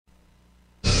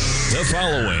The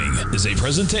following is a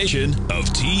presentation of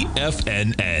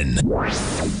TFNN.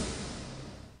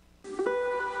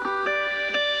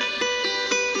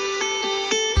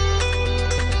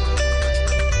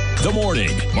 The Morning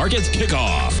Market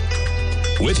Kickoff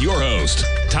with your host,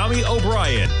 Tommy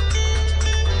O'Brien.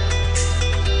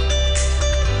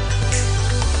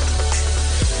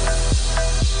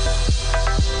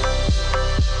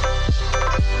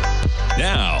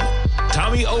 Now,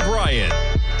 Tommy O'Brien.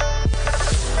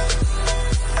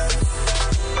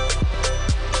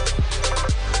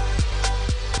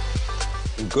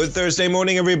 Good Thursday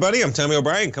morning, everybody. I'm Tommy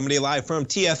O'Brien, coming to you live from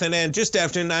TFNN just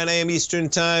after 9 a.m. Eastern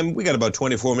Time. We got about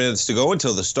 24 minutes to go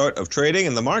until the start of trading,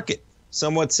 and the market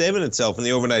somewhat saving itself in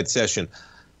the overnight session.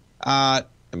 I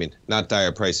mean, not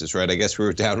dire prices, right? I guess we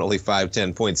were down only 5,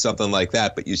 10 points, something like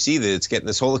that. But you see that it's getting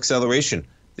this whole acceleration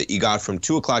that you got from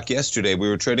 2 o'clock yesterday. We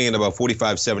were trading at about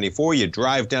 45.74. You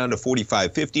drive down to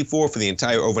 45.54 for the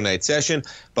entire overnight session.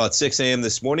 About 6 a.m.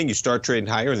 this morning, you start trading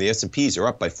higher, and the S&Ps are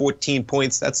up by 14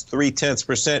 points. That's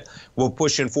 0.3%. We're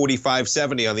pushing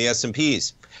 45.70 on the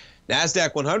S&Ps.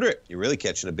 NASDAQ 100, you're really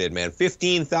catching a bid, man.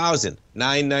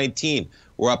 15,919.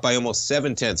 We're up by almost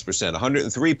 0.7%,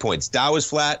 103 points. Dow is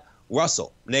flat.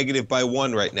 Russell, negative by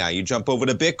 1 right now. You jump over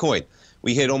to Bitcoin.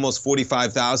 We hit almost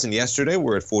 45,000 yesterday.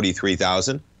 We're at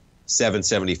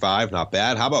 43,775. Not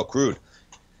bad. How about crude?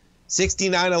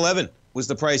 69.11 was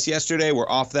the price yesterday. We're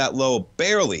off that low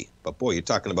barely. But, boy, you're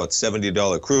talking about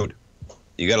 $70 crude.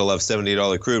 You got to love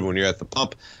 $70 crude when you're at the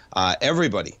pump.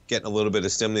 Everybody getting a little bit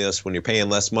of stimulus when you're paying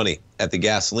less money at the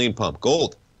gasoline pump.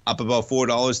 Gold up about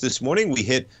 $4 this morning. We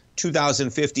hit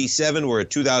 2,057. We're at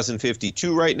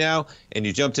 2,052 right now. And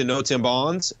you jumped to notes and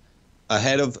bonds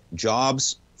ahead of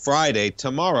jobs Friday.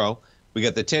 Tomorrow, we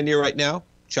got the 10-year right now,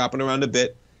 chopping around a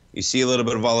bit. You see a little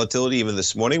bit of volatility even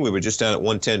this morning. We were just down at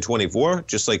 110.24.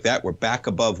 Just like that, we're back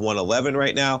above 111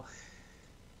 right now.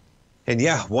 And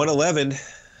yeah, 111,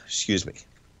 excuse me.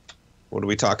 What are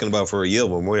we talking about for a yield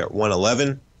when we're at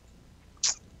 111?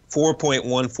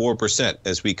 4.14%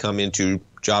 as we come into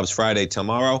jobs Friday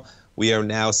tomorrow. We are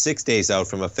now 6 days out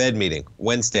from a Fed meeting,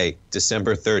 Wednesday,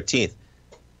 December 13th.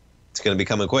 It's going to be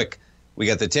coming quick. We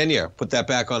got the 10-year. Put that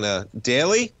back on a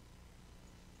daily.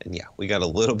 And, yeah, we got a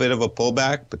little bit of a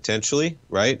pullback, potentially,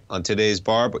 right, on today's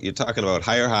bar. But you're talking about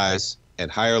higher highs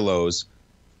and higher lows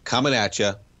coming at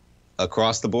you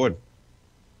across the board.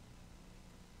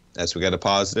 As we got a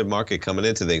positive market coming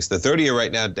into things. The 30-year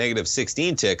right now, negative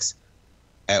 16 ticks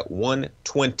at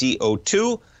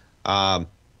 120.02. But,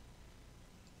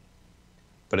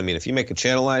 I mean, if you make a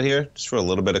channel line here, just for a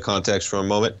little bit of context for a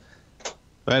moment,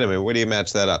 right, I mean, where do you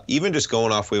match that up? Even just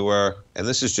going off we were, and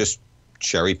this is just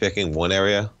cherry picking one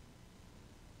area,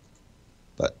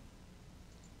 but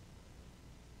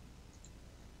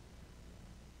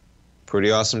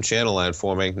pretty awesome channel line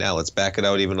forming. Now let's back it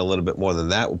out even a little bit more than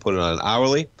that. We'll put it on an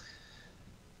hourly.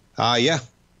 Yeah,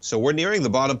 so we're nearing the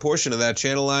bottom portion of that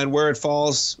channel line. Where it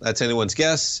falls, that's anyone's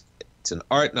guess. It's an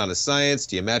art, not a science.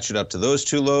 Do you match it up to those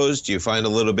two lows? Do you find a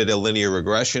little bit of linear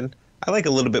regression? I like a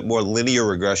little bit more linear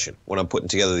regression when I'm putting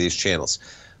together these channels.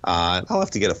 I'll have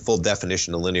to get a full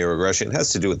definition of linear regression. It has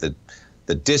to do with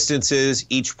the distances.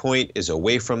 Each point is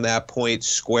away from that point,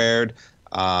 squared.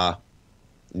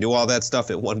 Knew all that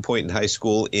stuff at one point in high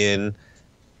school in,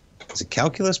 is it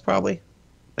calculus probably?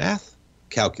 Math?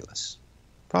 Calculus.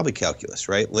 Probably calculus,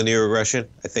 right? Linear regression?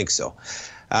 I think so.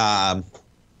 But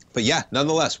yeah,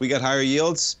 nonetheless, we got higher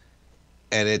yields,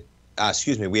 and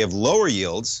we have lower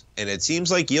yields, and it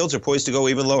seems like yields are poised to go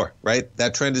even lower, right?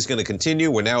 That trend is going to continue.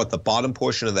 We're now at the bottom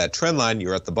portion of that trend line.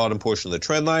 You're at the bottom portion of the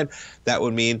trend line. That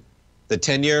would mean the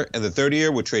 10-year and the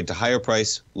 30-year would trade to higher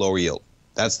price, lower yield.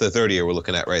 That's the 30-year we're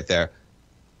looking at right there.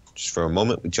 Just for a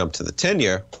moment, we jump to the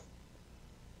 10-year.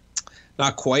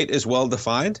 Not quite as well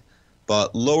defined,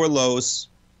 but lower lows,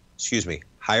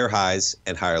 higher highs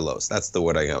and higher lows. That's the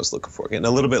word I was looking for. Getting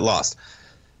a little bit lost.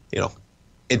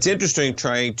 It's interesting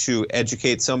trying to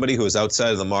educate somebody who is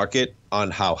outside of the market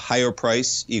on how higher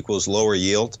price equals lower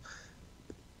yield,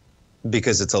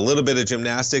 because it's a little bit of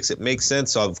gymnastics. It makes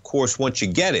sense, of course, once you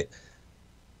get it.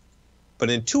 But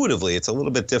intuitively, it's a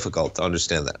little bit difficult to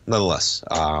understand that. Nonetheless,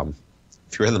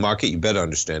 if you're in the market, you better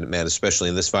understand it, man, especially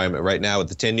in this environment right now with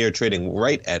the 10-year trading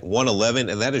right at 111,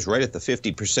 and that is right at the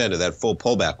 50% of that full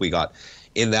pullback we got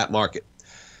in that market.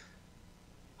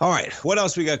 All right, what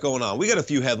else we got going on? We got a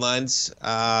few headlines.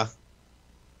 And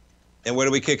where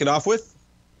do we kick it off with?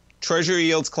 Treasury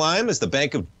yields climb as the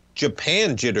Bank of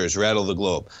Japan jitters rattle the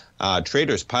globe.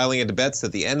 Traders piling into bets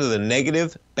that the end of the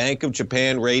negative Bank of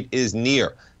Japan rate is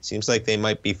near. Seems like they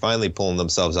might be finally pulling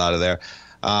themselves out of there.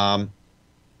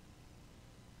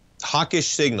 Hawkish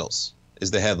signals is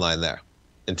the headline there.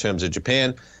 in terms of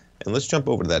Japan. And let's jump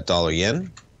over to that dollar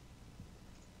yen.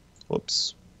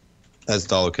 Whoops. That's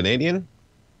dollar Canadian.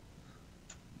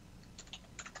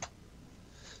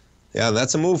 Yeah,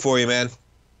 that's a move for you, man.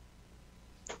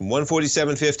 From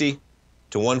 147.50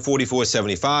 to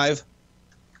 144.75.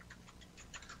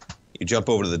 You jump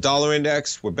over to the dollar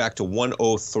index. We're back to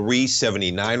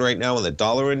 103.79 right now in the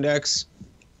dollar index.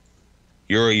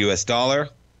 Euro US dollar,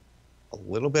 a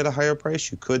little bit of higher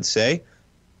price, you could say,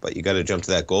 but you got to jump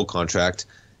to that gold contract.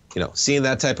 You know, seeing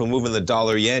that type of move in the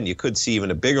dollar yen, you could see even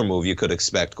a bigger move you could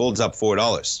expect. Gold's up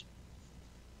 $4.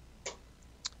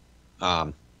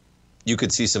 You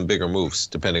could see some bigger moves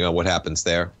depending on what happens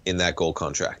there in that gold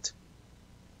contract.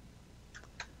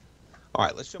 All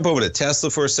right, let's jump over to Tesla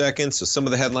for a second. So some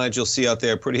of the headlines you'll see out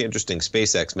there, pretty interesting.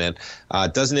 SpaceX, man.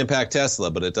 It doesn't impact Tesla,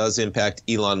 but it does impact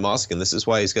Elon Musk, and this is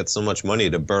why he's got so much money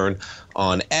to burn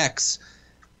on X.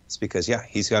 It's because, yeah,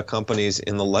 he's got companies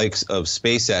in the likes of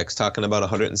SpaceX talking about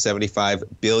 $175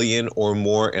 billion or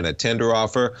more in a tender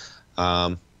offer.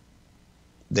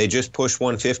 They just pushed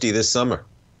 150 this summer.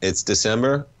 It's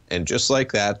December, and just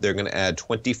like that, they're going to add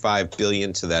 $25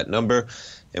 billion to that number.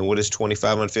 And what is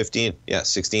 25 on 15? Yeah,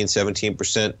 16,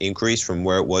 17% increase from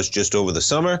where it was just over the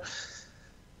summer.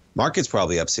 Market's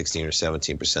probably up 16 or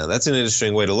 17%. That's an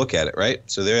interesting way to look at it, right?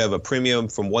 So they have a premium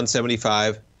from from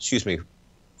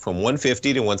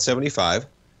 150 to 175.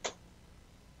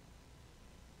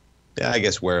 Yeah, I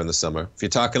guess where in the summer? If you're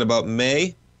talking about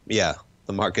May, yeah,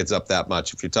 the market's up that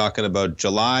much. If you're talking about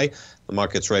July, the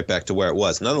market's right back to where it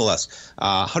was. Nonetheless,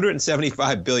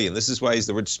 $175 billion. This is why he's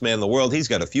the richest man in the world. He's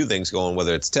got a few things going,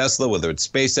 whether it's Tesla, whether it's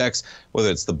SpaceX, whether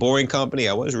it's the Boring Company.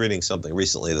 I was reading something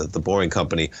recently that the Boring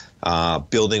Company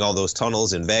building all those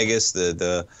tunnels in Vegas,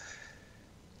 the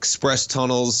express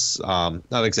tunnels,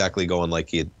 not exactly going like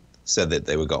he had said that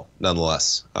they would go,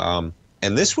 nonetheless. And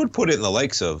this would put it in the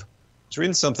likes of, I was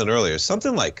reading something earlier,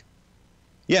 something like,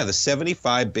 yeah, the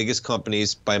 75 biggest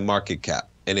companies by market cap,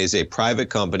 and is a private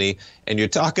company. And you're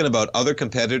talking about other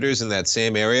competitors in that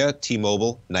same area,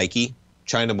 T-Mobile, Nike,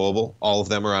 China Mobile, all of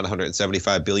them around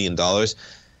 $175 billion.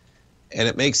 And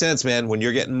it makes sense, man, when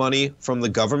you're getting money from the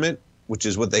government, which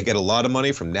is what they get a lot of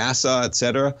money from NASA, et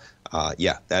cetera.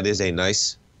 Yeah, that is a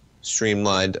nice,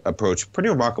 streamlined approach. Pretty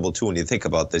remarkable, too, when you think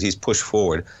about that he's pushed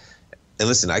forward. And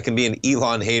listen, I can be an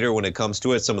Elon hater when it comes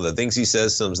to it, some of the things he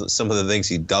says, some of the things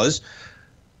he does.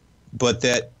 But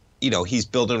that, you know, he's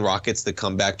building rockets that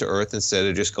come back to Earth instead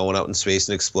of just going out in space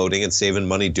and exploding and saving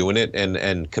money doing it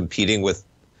and competing with,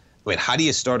 I mean, how do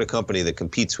you start a company that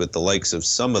competes with the likes of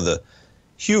some of the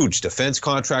huge defense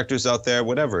contractors out there,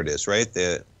 whatever it is, right?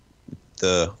 The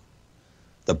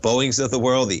Boeings of the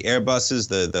world, the Airbuses,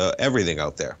 the everything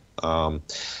out there.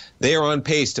 They are on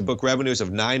pace to book revenues of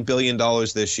 $9 billion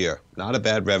this year. Not a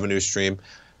bad revenue stream.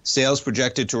 Sales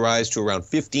projected to rise to around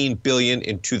 $15 billion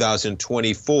in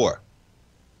 2024.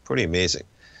 Pretty amazing.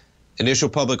 Initial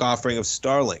public offering of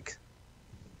Starlink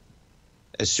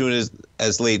as soon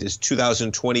as late as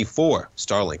 2024.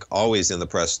 Starlink, always in the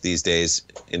press these days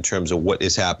in terms of what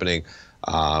is happening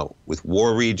with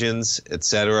war regions,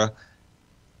 etc.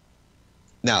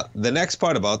 Now, the next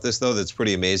part about this, though, that's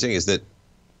pretty amazing is that,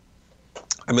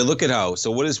 I mean, look at how, so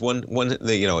what is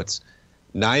it's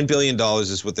 $9 billion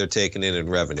is what they're taking in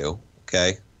revenue,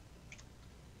 okay?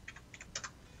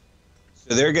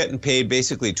 So they're getting paid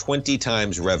basically 20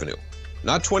 times revenue.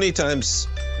 Not 20 times,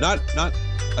 not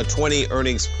a 20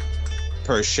 earnings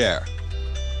per share,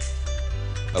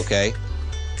 okay?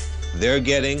 They're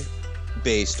getting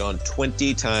based on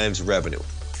 20 times revenue.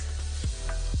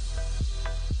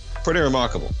 Pretty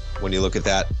remarkable when you look at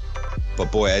that. But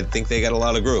boy, I think they got a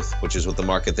lot of growth, which is what the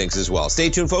market thinks as well. Stay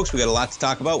tuned, folks. We got a lot to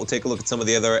talk about. We'll take a look at some of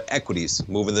the other equities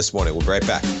moving this morning. We'll be right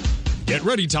back. Get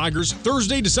ready, Tigers.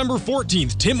 Thursday, December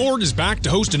 14th, Tim Ord is back to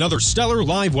host another stellar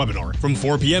live webinar. From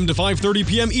 4 p.m. to 5:30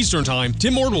 p.m. Eastern Time,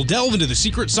 Tim Ord will delve into the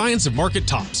secret science of market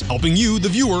tops, helping you, the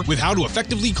viewer, with how to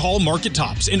effectively call market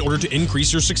tops in order to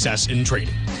increase your success in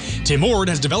trading. Tim Ord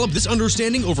has developed this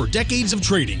understanding over decades of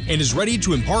trading and is ready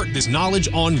to impart this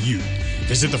knowledge on you.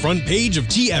 Visit the front page of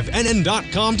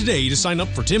TFNN.com today to sign up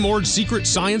for Tim Ord's Secret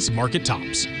Science Market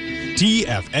Tops.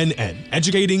 TFNN,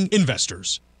 educating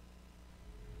investors.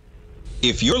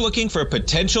 If you're looking for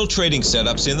potential trading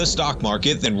setups in the stock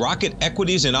market, then Rocket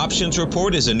Equities and Options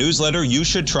Report is a newsletter you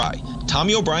should try.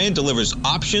 Tommy O'Brien delivers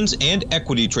options and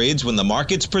equity trades when the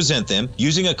markets present them,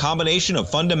 using a combination of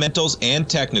fundamentals and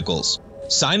technicals.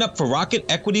 Sign up for Rocket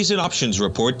Equities and Options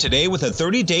Report today with a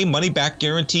 30-day money-back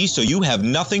guarantee so you have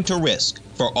nothing to risk.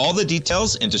 For all the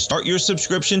details and to start your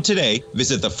subscription today,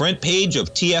 visit the front page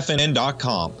of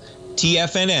TFNN.com.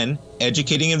 TFNN,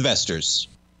 educating investors.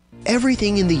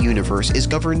 Everything in the universe is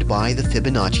governed by the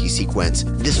Fibonacci sequence.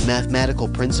 This mathematical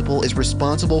principle is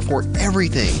responsible for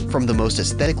everything from the most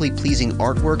aesthetically pleasing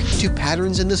artwork to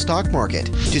patterns in the stock market.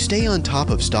 To stay on top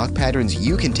of stock patterns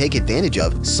you can take advantage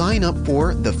of, sign up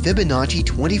for the Fibonacci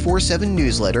 24/7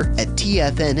 newsletter at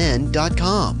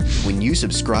TFNN.com. When you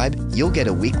subscribe, you'll get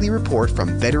a weekly report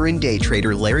from veteran day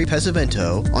trader Larry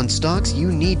Pesavento on stocks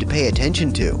you need to pay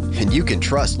attention to. And you can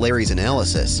trust Larry's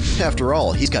analysis. After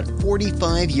all, he's got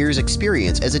 45 years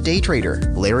experience as a day trader.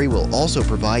 Larry will also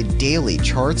provide daily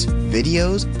charts,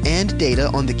 videos, and data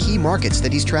on the key markets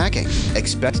that he's tracking.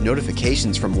 Expect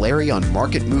notifications from Larry on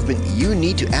market movement you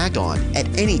need to act on at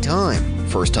any time.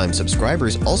 First-time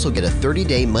subscribers also get a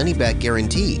 30-day money-back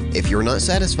guarantee. If you're not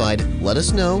satisfied, let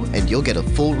us know and you'll get a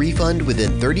full refund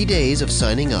within 30 days of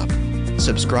signing up.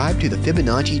 Subscribe to the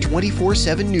Fibonacci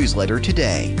 24/7 newsletter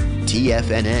today.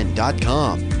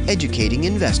 TFNN.com, educating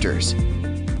investors.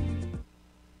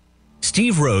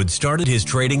 Steve Rhodes started his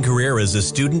trading career as a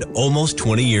student almost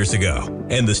 20 years ago,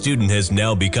 and the student has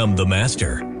now become the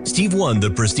master. Steve won the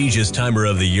prestigious Timer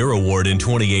of the Year award in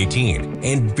 2018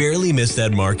 and barely missed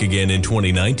that mark again in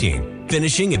 2019,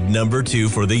 finishing at number 2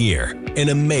 for the year. An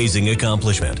amazing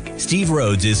accomplishment. Steve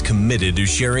Rhodes is committed to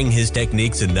sharing his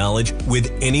techniques and knowledge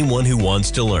with anyone who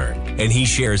wants to learn, and he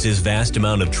shares his vast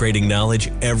amount of trading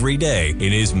knowledge every day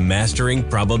in his Mastering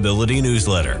Probability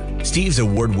newsletter. Steve's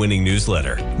award-winning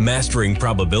newsletter, Mastering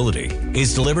Probability,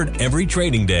 is delivered every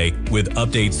trading day with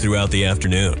updates throughout the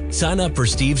afternoon. Sign up for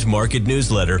Steve's market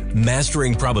newsletter,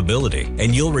 Mastering Probability,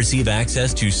 and you'll receive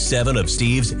access to 7 of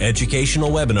Steve's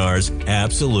educational webinars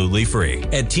absolutely free.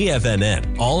 At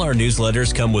TFNN, all our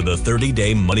newsletters come with a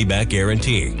 30-day money-back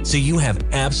guarantee, so you have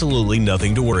absolutely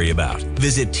nothing to worry about.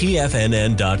 Visit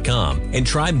TFNN.com and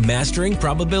try Mastering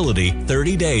Probability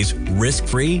 30 days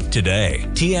risk-free today.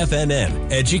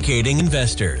 TFNN, educating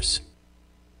investors.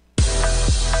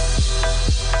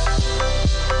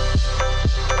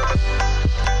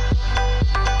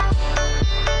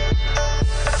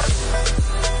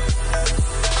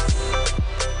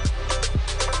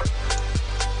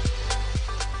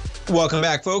 Welcome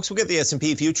back, folks. We got the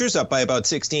S&P futures up by about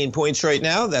 16 points right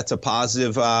now. That's a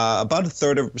positive, about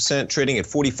 1/3%, trading at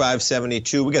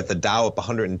 45.72. We got the Dow up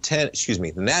 110. Excuse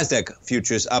me, the Nasdaq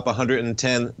futures up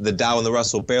 110. The Dow and the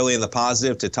Russell barely in the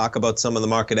positive. To talk about some of the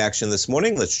market action this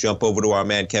morning, let's jump over to our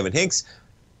man Kevin Hinks.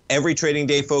 Every trading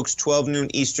day, folks, 12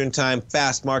 noon Eastern time,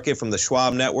 fast market from the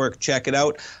Schwab Network. Check it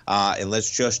out, and let's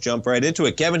just jump right into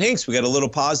it. Kevin Hinks, we got a little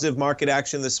positive market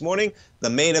action this morning. The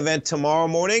main event tomorrow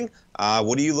morning.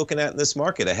 What are you looking at in this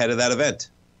market ahead of that event?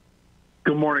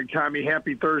 Good morning, Tommy.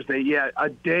 Happy Thursday. Yeah, a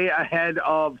day ahead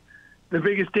of the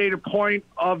biggest data point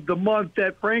of the month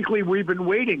that, frankly, we've been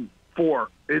waiting for.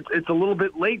 It's a little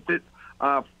bit late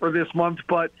for this month,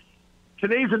 but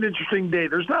today's an interesting day.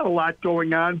 There's not a lot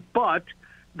going on, but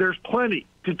there's plenty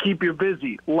to keep you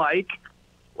busy, like,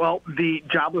 well, the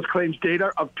jobless claims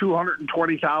data of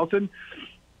 220,000.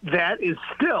 That is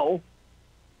still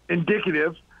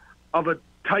indicative of a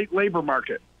tight labor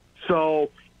market. So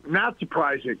not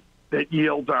surprising that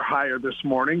yields are higher this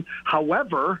morning.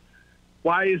 However,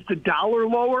 why is the dollar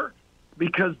lower?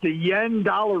 Because the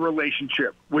yen-dollar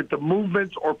relationship with the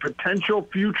movements or potential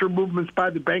future movements by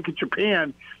the Bank of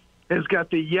Japan has got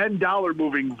the yen-dollar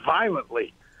moving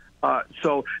violently.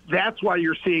 So that's why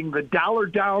you're seeing the dollar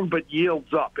down but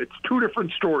yields up. It's two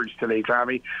different stories today,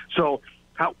 Tommy. So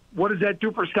what does that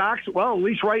do for stocks? Well, at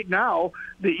least right now,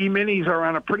 the E-minis are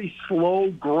on a pretty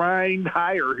slow grind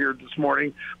higher here this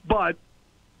morning. But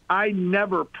I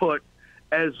never put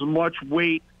as much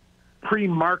weight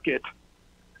pre-market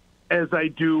as I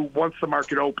do once the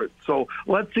market opens. So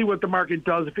let's see what the market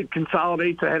does if it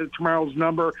consolidates ahead of tomorrow's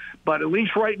number. But at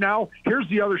least right now, here's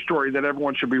the other story that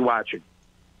everyone should be watching.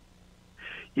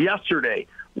 Yesterday,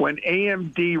 when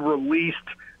AMD released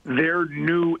their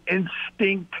new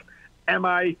Instinct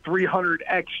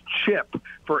MI300X chip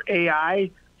for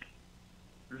AI,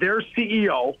 their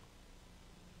CEO,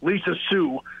 Lisa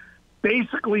Su,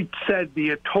 basically said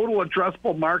the total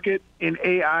addressable market in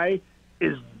AI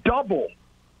is double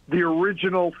the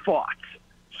original thoughts.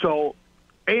 So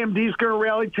AMD is going to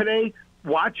rally today.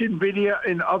 Watch NVIDIA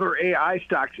and other AI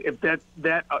stocks. If that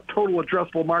total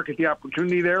addressable market, the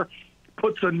opportunity there,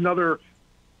 puts another,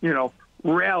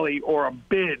 rally or a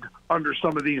bid under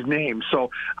some of these names.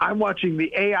 So I'm watching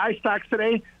the AI stocks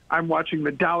today. I'm watching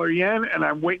the dollar yen, and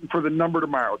I'm waiting for the number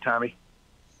tomorrow, Tommy.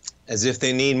 As if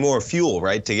they need more fuel,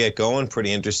 right, to get going.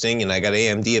 Pretty interesting. And I got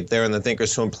AMD up there on the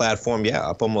Thinkorswim platform. Yeah,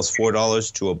 up almost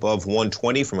 $4 to above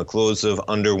 120 from a close of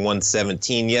under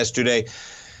 117 yesterday.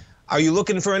 Are you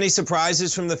looking for any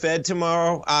surprises from the Fed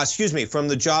tomorrow? From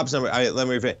the jobs number. Let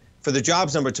me repeat. for the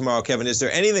jobs number tomorrow, Kevin, is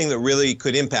there anything that really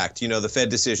could impact, the Fed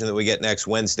decision that we get next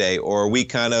Wednesday? Or are we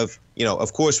kind of,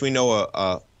 of course we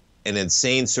know an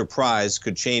insane surprise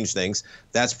could change things.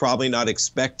 That's probably not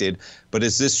expected. But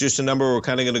is this just a number we're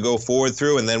kind of going to go forward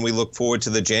through, and then we look forward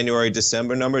to the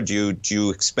January-December number? Do you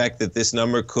expect that this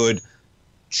number could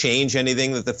change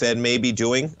anything that the Fed may be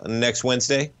doing on next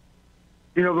Wednesday?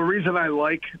 The reason I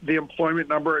like the employment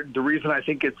number, the reason I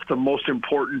think it's the most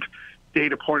important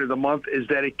data point of the month is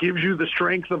that it gives you the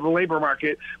strength of the labor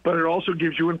market, but it also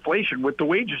gives you inflation with the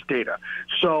wages data.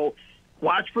 So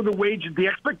watch for the wages. The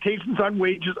expectations on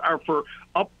wages are for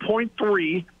up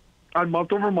 0.3 on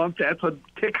month over month. That's a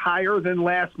tick higher than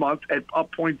last month at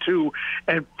up 0.2,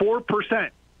 and 4%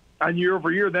 on year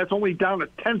over year. That's only down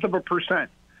 0.1%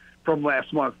 from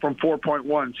last month, from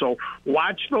 4.1. So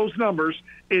watch those numbers.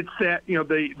 It's that,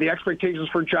 the expectations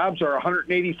for jobs are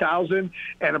 180,000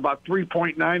 and about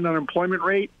 3.9 unemployment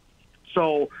rate.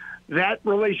 So that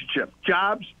relationship,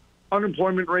 jobs,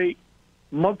 unemployment rate,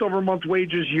 month-over-month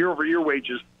wages, year-over-year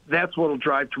wages, that's what will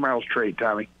drive tomorrow's trade,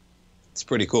 Tommy. It's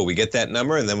pretty cool. We get that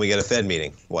number, and then we get a Fed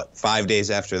meeting, 5 days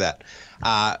after that.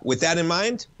 With that in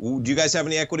mind, do you guys have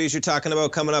any equities you're talking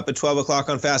about coming up at 12 o'clock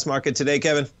on Fast Market today,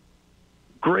 Kevin?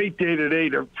 Great day today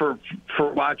for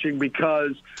watching,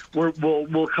 because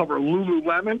we'll cover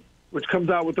Lululemon, which comes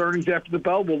out with earnings after the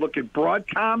bell. We'll look at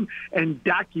Broadcom and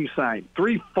DocuSign.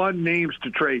 3 fun names to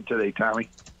trade today, Tommy.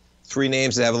 3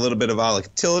 names that have a little bit of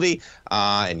volatility.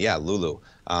 And yeah, Lulu.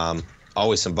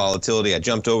 Always some volatility. I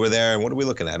jumped over there, and what are we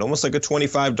looking at? Almost like a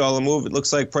 $25 move. It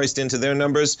looks like priced into their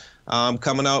numbers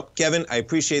coming out. Kevin, I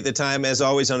appreciate the time, as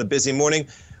always, on a busy morning.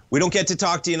 We don't get to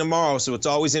talk to you tomorrow, so it's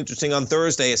always interesting on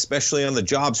Thursday, especially on the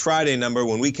Jobs Friday number.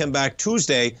 When we come back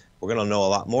Tuesday, we're going to know a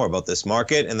lot more about this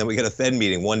market, and then we get a Fed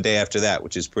meeting one day after that,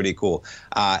 which is pretty cool.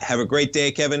 Have a great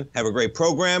day, Kevin. Have a great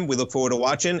program. We look forward to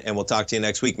watching, and we'll talk to you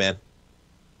next week, man.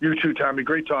 You too, Tommy.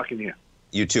 Great talking to you.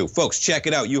 You too. Folks, check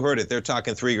it out. You heard it. They're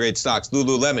talking 3 great stocks.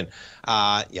 Lululemon.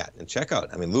 Yeah, and check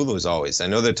out. Lulu is always. I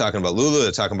know they're talking about Lulu.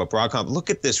 They're talking about Broadcom. Look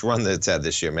at this run that it's had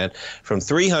this year, man. From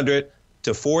 300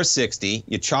 to 460.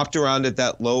 You chopped around at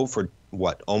that low for,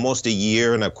 almost a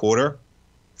year and a quarter?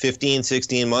 15,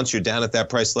 16 months. You're down at that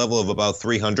price level of about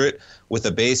 300. With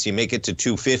a base, you make it to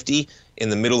 250 in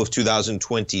the middle of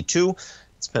 2022.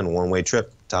 It's been a one-way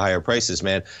trip to higher prices,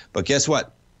 man. But guess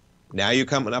what? Now you're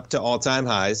coming up to all-time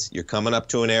highs. You're coming up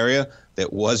to an area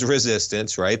that was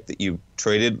resistance, right, that you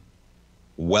traded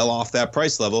well off that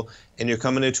price level, and you're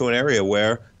coming into an area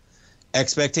where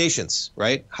expectations,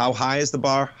 right? How high is the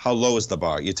bar? How low is the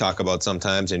bar? You talk about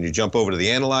sometimes, and you jump over to the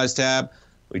Analyze tab.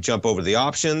 We jump over to the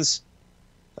options.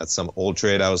 That's some old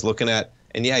trade I was looking at.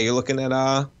 And, yeah, you're looking at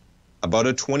about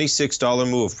a $26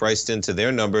 move priced into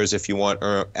their numbers if you want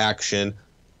action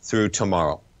through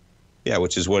tomorrow. Yeah,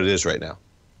 which is what it is right now.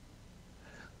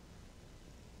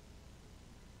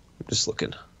 I'm just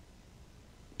looking.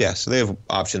 Yeah, so they have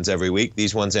options every week.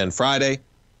 These ones end Friday.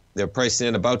 They're priced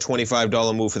in about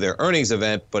 $25 move for their earnings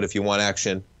event, but if you want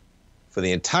action for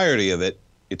the entirety of it,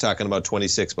 you're talking about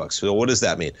 $26. So what does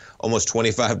that mean? Almost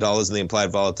 $25 in the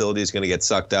implied volatility is going to get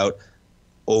sucked out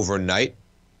overnight,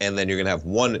 and then you're going to have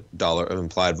 $1 of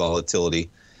implied volatility.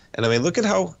 And look at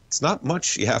how it's not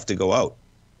much you have to go out.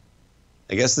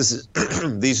 I guess this is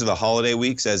these are the holiday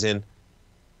weeks, as in,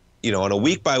 on a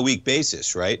week-by-week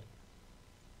basis, right?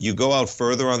 You go out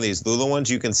further on these Lulu ones,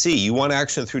 you can see you want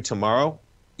action through tomorrow,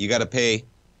 you got to pay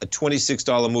a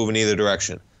 $26 move in either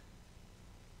direction.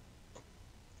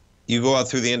 You go out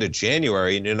through the end of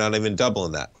January, and you're not even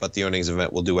doubling that. But the earnings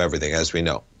event will do everything, as we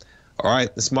know. All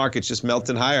right, this market's just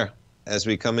melting higher as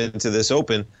we come into this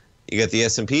open. You get the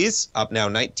S&Ps up now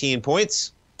 19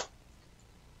 points,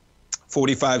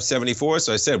 45.74.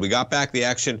 So I said we got back the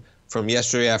action from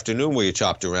yesterday afternoon where you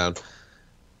chopped around.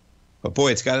 But,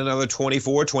 boy, it's got another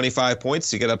 24, 25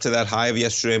 points to get up to that high of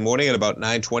yesterday morning at about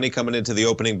 9:20 coming into the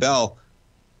opening bell.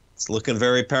 It's looking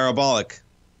very parabolic.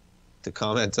 To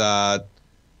comment, our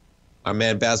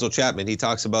man Basil Chapman, he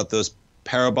talks about those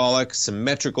parabolic,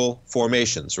 symmetrical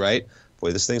formations, right?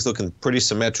 Boy, this thing's looking pretty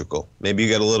symmetrical. Maybe you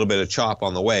get a little bit of chop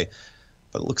on the way.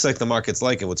 But it looks like the market's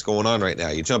liking what's going on right now.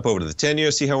 You jump over to the 10-year,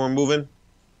 see how we're moving?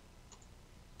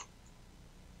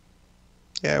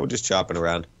 Yeah, we're just chopping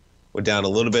around. We're down a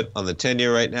little bit on the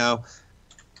 10-year right now.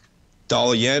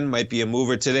 Dollar yen might be a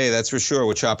mover today, that's for sure.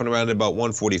 We're chopping around at about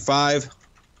 145.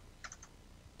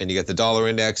 And you got the dollar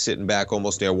index sitting back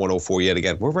almost near 104 yet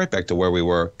again. We're right back to where we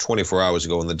were 24 hours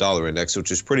ago in the dollar index,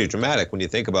 which is pretty dramatic when you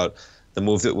think about the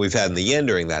move that we've had in the yen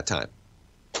during that time.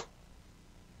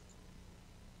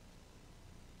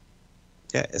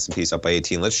 Yeah, S&P's up by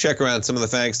 18. Let's check around some of the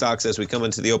FANG stocks as we come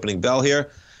into the opening bell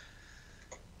here.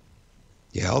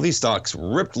 Yeah, all these stocks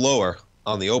ripped lower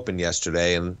on the open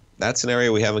yesterday, and that's an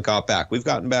area we haven't got back. We've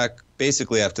gotten back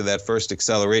basically after that first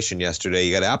acceleration yesterday.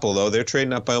 You got Apple, though. They're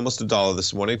trading up by almost $1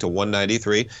 this morning to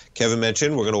 $193. Kevin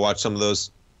mentioned we're going to watch some of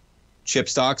those chip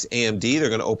stocks. AMD, they're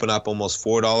going to open up almost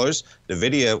 $4.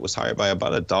 NVIDIA was higher by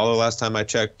about $1 last time I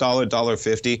checked.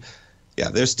 $1.50. Yeah,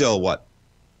 they're still,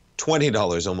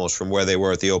 $20 almost from where they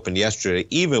were at the open yesterday,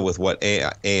 even with what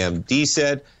AMD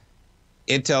said.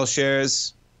 Intel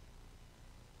shares,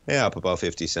 up about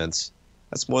 50 cents.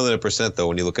 That's more than 1%, though,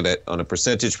 when you look at it on a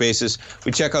percentage basis.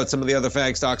 We check out some of the other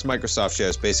FANG stocks. Microsoft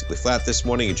shares basically flat this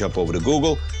morning. You jump over to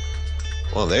Google.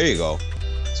 Well, there you go.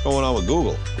 What's going on with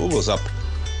Google? Google's up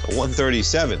to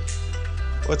 137.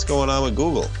 What's going on with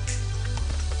Google?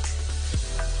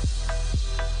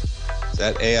 Is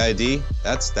that AID?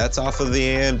 That's off of the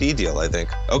AMD deal, I think.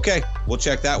 Okay, we'll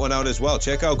check that one out as well.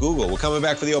 Check out Google. We're coming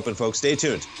back for the open, folks. Stay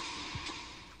tuned.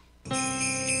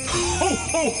 Ho,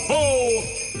 ho, ho!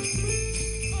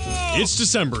 It's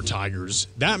December, Tigers.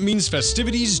 That means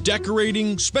festivities,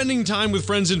 decorating, spending time with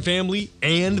friends and family,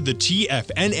 and the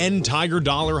TFNN Tiger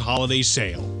Dollar Holiday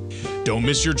Sale. Don't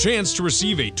miss your chance to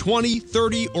receive a 20,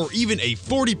 30, or even a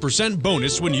 40%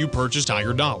 bonus when you purchase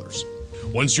Tiger Dollars.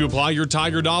 Once you apply your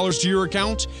Tiger Dollars to your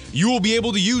account, you will be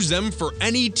able to use them for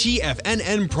any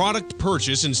TFNN product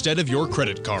purchase instead of your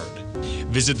credit card.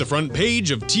 Visit the front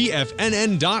page of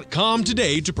TFNN.com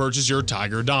today to purchase your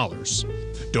Tiger Dollars.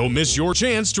 Don't miss your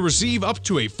chance to receive up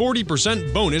to a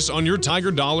 40% bonus on your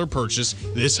Tiger Dollar purchase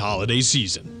this holiday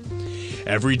season.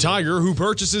 Every Tiger who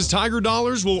purchases Tiger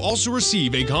Dollars will also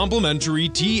receive a complimentary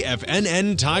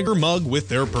TFNN Tiger mug with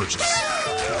their purchase.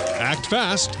 Act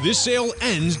fast, this sale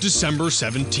ends December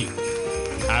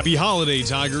 17th. Happy holiday,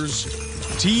 Tigers.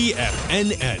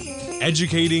 TFNN,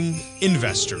 educating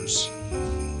investors.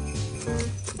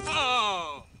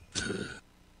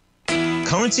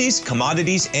 Currencies,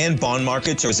 commodities, and bond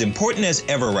markets are as important as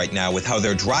ever right now with how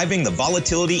they're driving the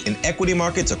volatility in equity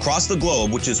markets across the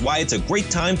globe, which is why it's a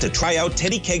great time to try out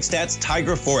Teddy Kegstat's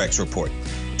Tiger Forex Report.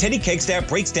 Teddy Kegstat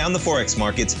breaks down the Forex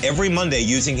markets every Monday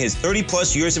using his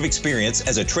 30-plus years of experience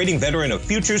as a trading veteran of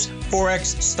futures,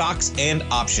 Forex, stocks, and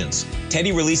options.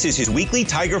 Teddy releases his weekly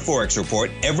Tiger Forex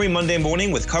Report every Monday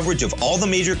morning with coverage of all the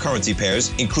major currency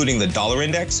pairs, including the dollar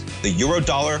index, the euro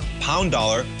dollar, pound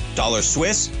dollar, dollar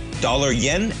Swiss, dollar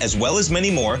yen, as well as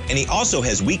many more, and he also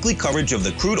has weekly coverage of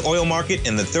the crude oil market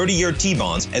and the 30-year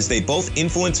T-bonds, as they both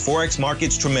influence Forex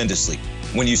markets tremendously.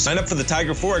 When you sign up for the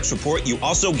Tiger Forex Report, you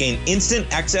also gain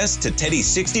instant access to Teddy's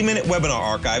 60-minute webinar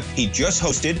archive he just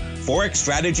hosted, Forex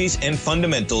Strategies and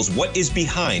Fundamentals, What is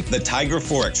Behind the Tiger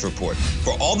Forex Report.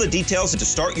 For all the details and to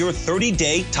start your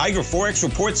 30-day Tiger Forex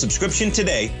Report subscription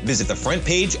today, visit the front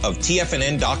page of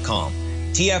TFNN.com.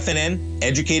 TFNN,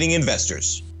 educating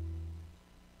investors.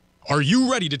 Are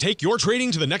you ready to take your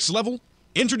trading to the next level?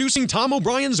 Introducing Tom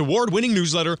O'Brien's award-winning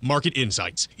newsletter, Market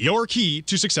Insights, your key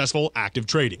to successful active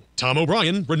trading. Tom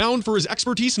O'Brien, renowned for his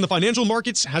expertise in the financial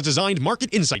markets, has designed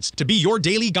Market Insights to be your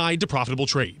daily guide to profitable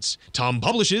trades. Tom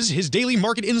publishes his daily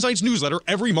Market Insights newsletter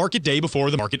every market day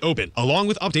before the market open, along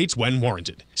with updates when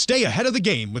warranted. Stay ahead of the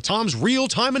game with Tom's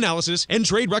real-time analysis and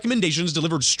trade recommendations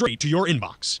delivered straight to your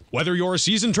inbox. Whether you're a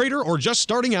seasoned trader or just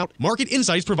starting out, Market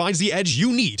Insights provides the edge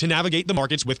you need to navigate the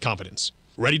markets with confidence.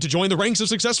 Ready to join the ranks of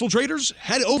successful traders?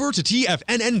 Head over to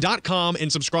TFNN.com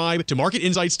and subscribe to Market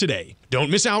Insights today.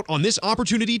 Don't miss out on this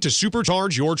opportunity to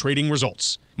supercharge your trading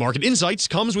results. Market Insights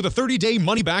comes with a 30-day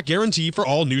money-back guarantee for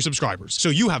all new subscribers, so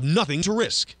you have nothing to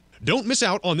risk. Don't miss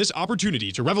out on this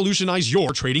opportunity to revolutionize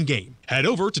your trading game. Head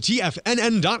over to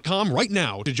TFNN.com right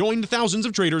now to join the thousands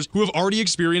of traders who have already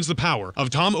experienced the power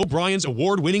of Tom O'Brien's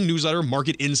award-winning newsletter,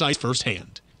 Market Insights,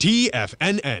 firsthand.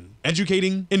 TFNN,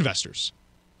 educating investors.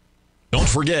 Don't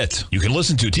forget, you can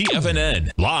listen to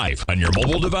TFNN live on your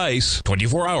mobile device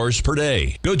 24 hours per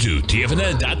day. Go to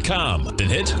TFNN.com, then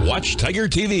hit Watch Tiger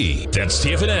TV. That's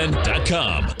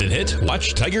TFNN.com, then hit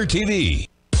Watch Tiger TV.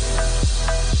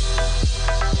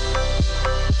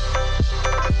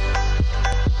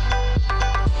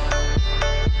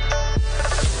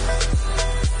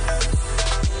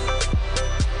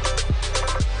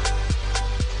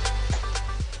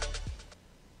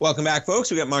 Welcome back,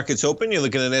 folks. We got markets open. You're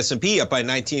looking at S&P up by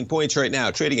 19 points right now,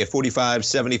 trading at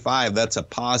 45.75. That's a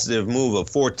positive move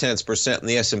of 0.4% in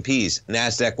the S&Ps.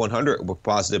 NASDAQ 100 were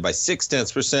positive by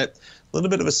 0.6%. A little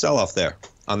bit of a sell-off there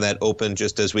on that open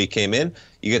just as we came in.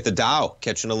 You get the Dow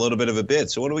catching a little bit of a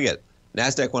bid. So what do we get?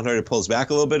 NASDAQ 100 pulls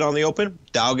back a little bit on the open.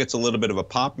 Dow gets a little bit of a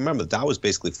pop. Remember, the Dow was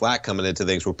basically flat coming into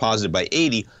things. We're positive by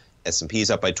 80.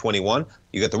 S&P's up by 21.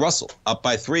 You got the Russell up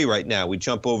by 3 right now. We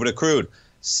jump over to crude.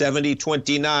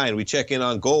 70.29. We check in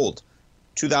on gold.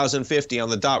 2050 on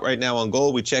the dot right now on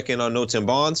gold. We check in on notes and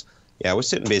bonds. Yeah, we're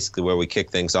sitting basically where we kick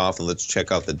things off, and let's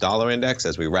check out the dollar index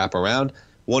as we wrap around.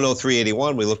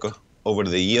 103.81. We look over to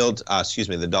the yield,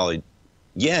 the dollar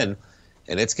yen,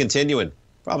 and it's continuing.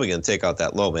 Probably going to take out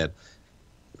that low, man. I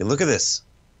mean, look at this.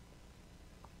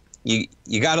 You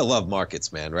got to love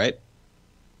markets, man, right?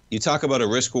 You talk about a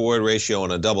risk-reward ratio on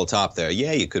a double top there.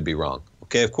 Yeah, you could be wrong.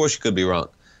 Okay, of course you could be wrong.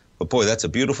 But, boy, that's a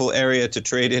beautiful area to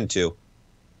trade into.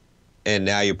 And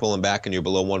now you're pulling back and you're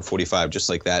below 145, just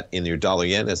like that in your dollar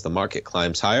yen as the market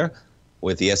climbs higher.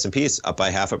 With the S&P, it's up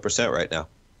by 0.5% right now.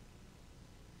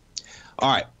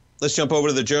 All right, let's jump over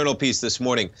to the journal piece this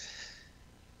morning.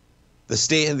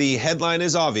 The headline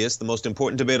is obvious. The most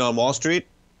important debate on Wall Street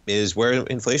is where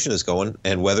inflation is going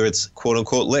and whether it's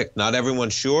quote-unquote licked. Not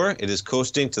everyone's sure. It is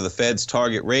coasting to the Fed's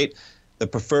target rate, the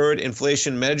preferred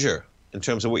inflation measure in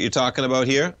terms of what you're talking about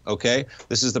here, okay?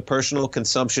 This is the Personal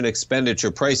Consumption Expenditure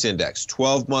Price Index,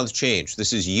 12-month change.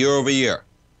 This is year over year.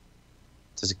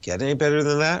 Does it get any better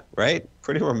than that, right?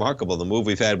 Pretty remarkable, the move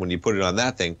we've had when you put it on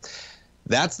that thing.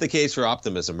 That's the case for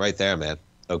optimism right there, man,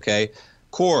 okay?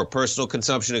 Core Personal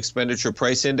Consumption Expenditure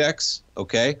Price Index,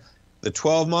 okay? The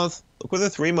 12-month, look where the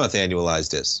 3-month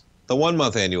annualized is. The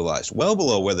 1-month annualized, well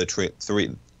below where the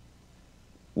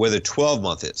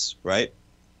 12-month is, right?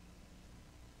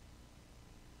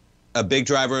 A big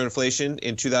driver of inflation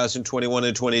in 2021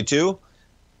 and 22.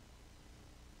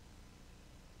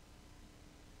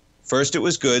 First, it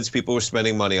was goods people were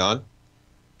spending money on.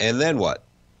 And then what?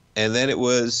 And then it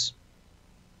was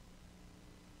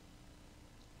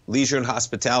leisure and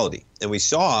hospitality. And we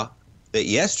saw that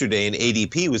yesterday in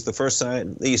ADP was the first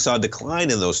time that you saw a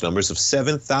decline in those numbers of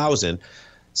 7,000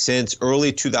 since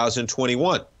early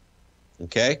 2021.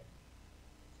 Okay?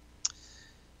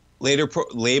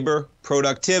 Labor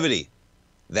productivity.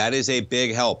 That is a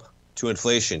big help to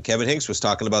inflation. Kevin Hinks was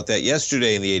talking about that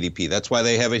yesterday in the ADP. That's why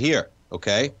they have it here,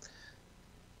 okay?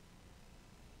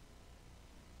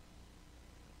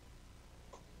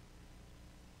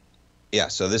 Yeah,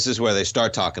 so this is where they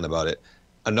start talking about it.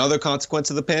 Another consequence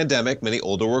of the pandemic, many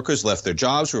older workers left their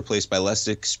jobs, replaced by less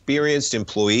experienced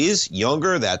employees,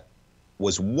 younger. That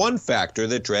was one factor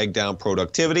that dragged down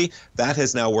productivity. That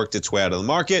has now worked its way out of the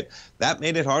market. That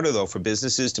made it harder, though, for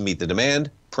businesses to meet the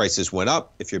demand. Prices went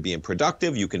up. If you're being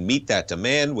productive, you can meet that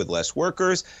demand with less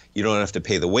workers. You don't have to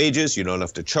pay the wages. You don't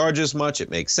have to charge as much. It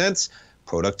makes sense.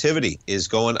 Productivity is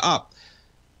going up.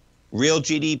 Real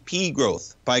GDP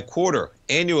growth by quarter,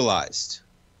 annualized.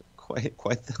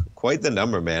 Quite the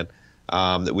number, man,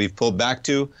 that we've pulled back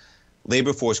to.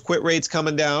 Labor force quit rates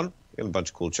coming down. We got a bunch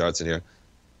of cool charts in here.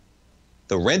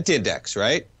 The rent index,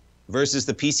 right, versus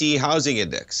the PCE housing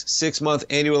index, 6-month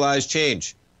annualized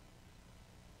change.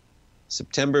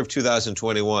 September of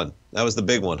 2021. That was the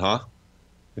big one, huh?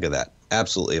 Look at that.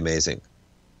 Absolutely amazing.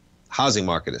 Housing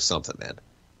market is something, man.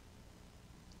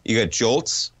 You got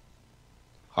jolts.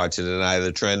 Hard to deny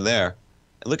the trend there.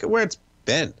 And look at where it's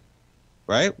been,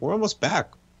 right? We're almost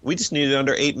back. We just needed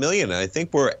under 8 million. And I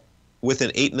think we're with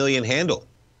an 8 million handle.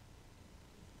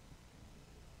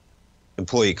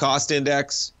 Employee cost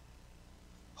index,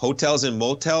 hotels and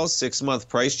motels, 6-month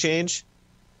price change.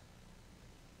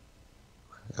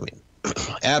 I mean,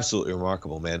 absolutely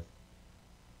remarkable, man.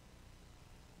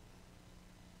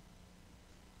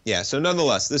 Yeah, so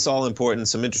nonetheless, this is all important.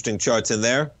 Some interesting charts in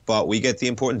there, but we get the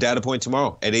important data point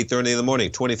tomorrow at 8:30 in the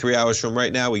morning, 23 hours from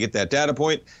right now. We get that data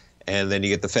point, and then you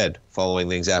get the Fed following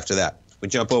things after that. We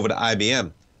jump over to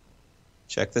IBM.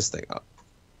 Check this thing out.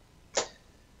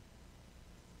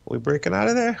 We breaking out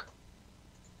of there?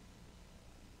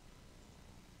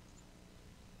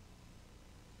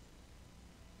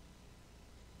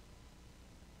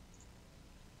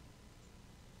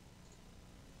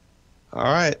 All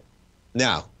right.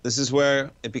 Now, this is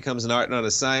where it becomes an art, not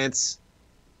a science.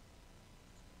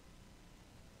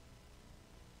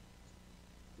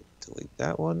 Delete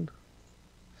that one.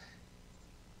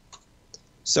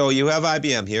 So you have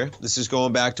IBM here. This is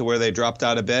going back to where they dropped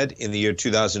out of bed in the year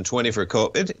 2020 for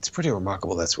COVID. It's pretty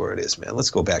remarkable that's where it is, man. Let's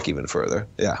go back even further.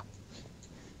 Yeah.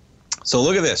 So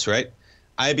look at this, right?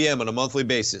 IBM on a monthly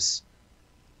basis.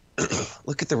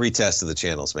 Look at the retest of the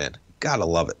channels, man. Gotta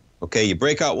love it. Okay, you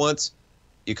break out once,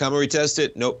 you come and retest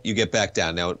it. Nope, you get back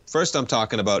down. Now, first I'm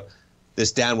talking about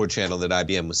this downward channel that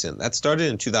IBM was in. That started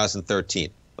in 2013,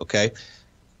 okay?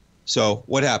 So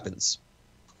what happens?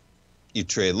 You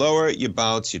trade lower, you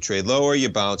bounce, you trade lower, you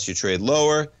bounce, you trade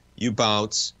lower, you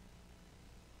bounce.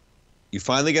 You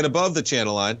finally get above the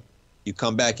channel line. You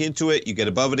come back into it, you get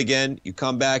above it again, you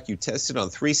come back, you test it on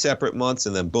 3 separate months,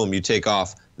 and then boom, you take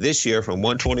off this year from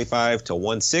 125 to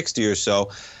 160 or so.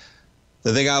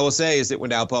 The thing I will say is that we're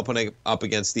now bumping up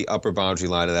against the upper boundary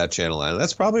line of that channel line.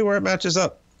 That's probably where it matches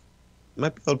up.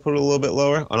 Might be able to put it a little bit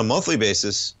lower. On a monthly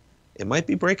basis, it might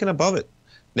be breaking above it.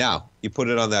 Now, you put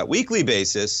it on that weekly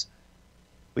basis,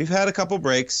 we've had a couple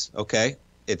breaks, okay?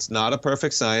 It's not a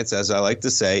perfect science, as I like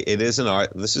to say. It is an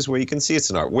art, and this is where you can see it's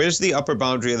an art. Where's the upper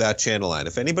boundary of that channel line?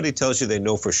 If anybody tells you they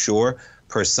know for sure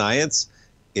per science,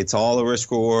 it's all a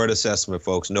risk-reward assessment,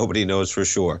 folks. Nobody knows for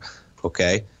sure,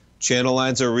 okay? Channel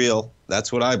lines are real.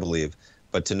 That's what I believe.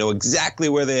 But to know exactly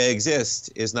where they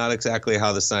exist is not exactly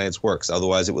how the science works.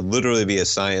 Otherwise, it would literally be a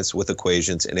science with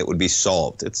equations, and it would be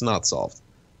solved. It's not solved,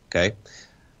 okay?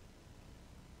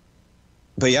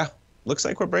 But yeah, looks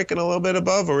like we're breaking a little bit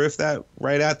above, or if that,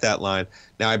 right at that line.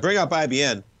 Now, I bring up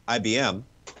IBM,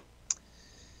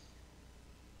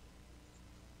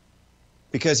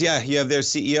 because, yeah, you have their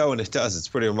CEO, and it's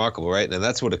pretty remarkable, right? And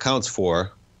that's what accounts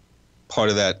for part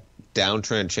of that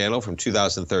downtrend channel from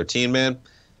 2013, man.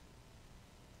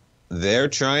 They're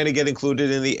trying to get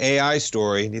included in the AI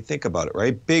story, and you think about it,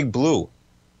 right? Big Blue.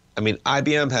 I mean,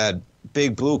 IBM had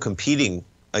Big Blue competing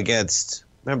against,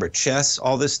 remember, chess,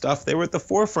 all this stuff. They were at the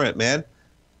forefront, man.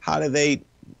 How do they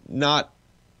not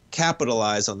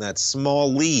capitalize on that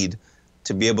small lead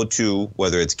to be able to,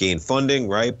 whether it's gain funding,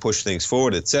 right, push things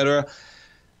forward, et cetera.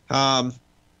 And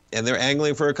they're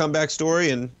angling for a comeback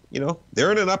story, and, you know,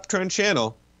 they're in an uptrend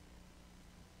channel.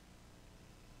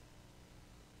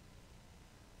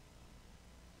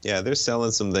 Yeah, they're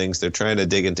selling some things. They're trying to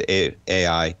dig into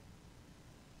AI.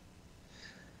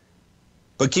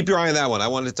 But keep your eye on that one. I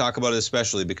wanted to talk about it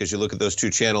especially because you look at those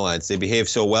two channel lines. They behave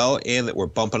so well, and that we're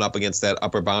bumping up against that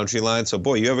upper boundary line. So,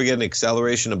 boy, you ever get an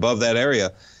acceleration above that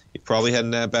area, you're probably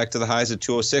heading back to the highs at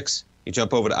 206. You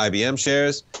jump over to IBM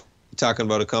shares. You're talking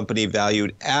about a company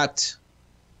valued at,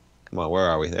 come on, where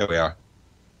are we? There we are.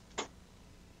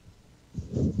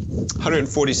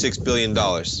 $146 billion.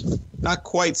 Not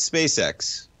quite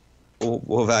SpaceX.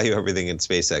 We'll value everything in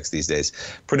SpaceX these days.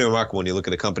 Pretty remarkable when you look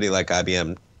at a company like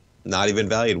IBM, not even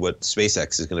valued what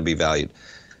SpaceX is going to be valued.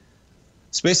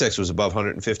 SpaceX was above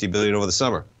 $150 billion over the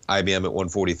summer. IBM at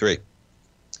 143.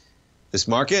 This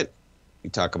market,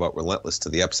 you talk about relentless to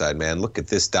the upside, man. Look at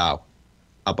this Dow,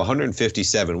 up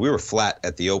 157. We were flat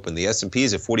at the open. The S&P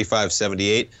is at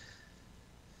 45.78.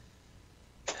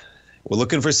 We're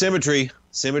looking for symmetry.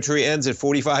 Symmetry ends at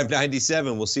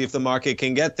 45.97. We'll see if the market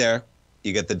can get there.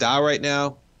 You get the Dow right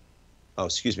now. Oh,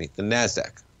 excuse me, the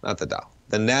NASDAQ, not the Dow.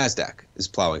 The NASDAQ is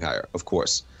plowing higher, of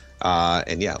course.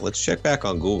 And yeah, let's check back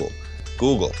on Google.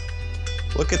 Google,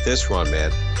 look at this run,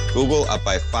 man. Google up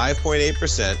by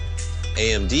 5.8%.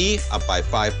 AMD up by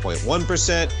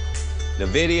 5.1%.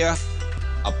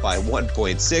 NVIDIA up by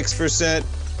 1.6%.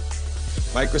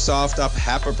 Microsoft up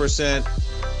 0.5%.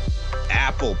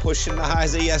 Apple pushing the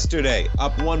highs of yesterday,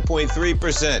 up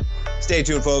 1.3%. Stay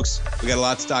tuned, folks. We got a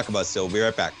lot to talk about still. We'll be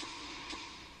right back.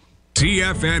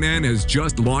 TFNN has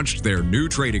just launched their new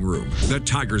trading room, the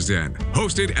Tiger's Den,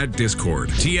 hosted at Discord.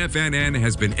 TFNN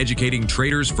has been educating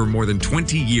traders for more than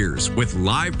 20 years with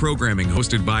live programming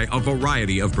hosted by a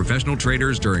variety of professional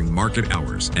traders during market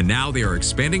hours. And now they are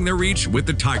expanding their reach with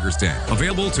the Tiger's Den,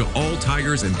 available to all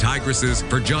tigers and tigresses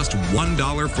for just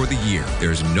 $1 for the year.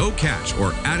 There's no catch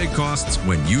or added costs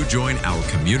when you join our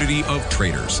community of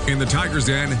traders. In the Tiger's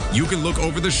Den, you can look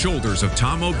over the shoulders of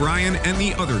Tom O'Brien and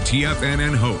the other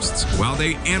TFNN hosts while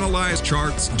they analyze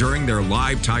charts during their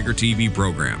live Tiger TV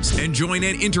programs, and join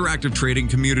an interactive trading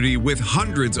community with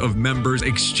hundreds of members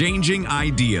exchanging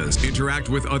ideas. Interact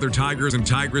with other tigers and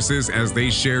tigresses as they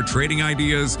share trading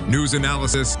ideas, news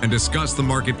analysis, and discuss the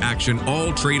market action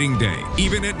all trading day,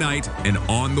 even at night and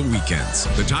on the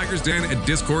weekends. The Tiger's Den at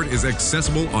Discord is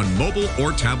accessible on mobile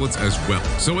or tablets as well,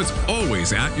 so it's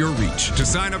always at your reach. To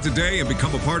sign up today and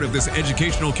become a part of this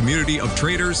educational community of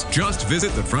traders, just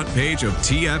visit the front page of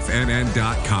TFNN.com.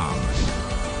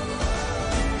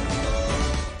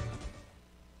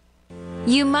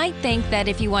 You might think that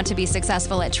if you want to be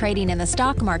successful at trading in the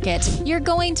stock market, you're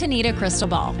going to need a crystal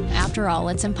ball. After all,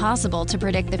 it's impossible to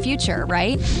predict the future,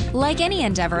 right? Like any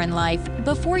endeavor in life,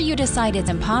 before you decide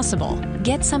it's impossible,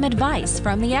 get some advice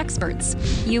from the experts.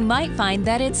 You might find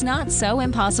that it's not so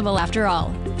impossible after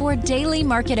all. For daily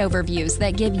market overviews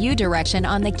that give you direction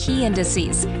on the key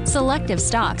indices, selective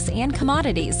stocks, and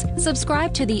commodities,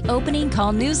 subscribe to the Opening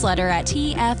Call newsletter at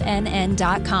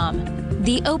TFNN.com.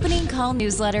 The Opening Call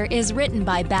newsletter is written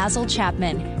by Basil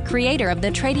Chapman, creator of the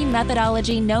trading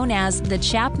methodology known as the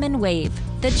Chapman Wave.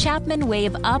 The Chapman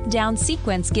Wave up-down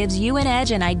sequence gives you an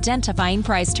edge in identifying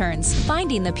price turns,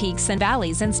 finding the peaks and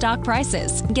valleys in stock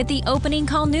prices. Get the opening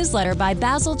call newsletter by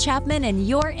Basil Chapman in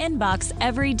your inbox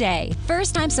every day.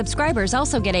 First-time subscribers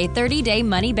also get a 30-day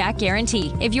money-back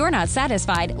guarantee. If you're not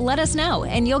satisfied, let us know,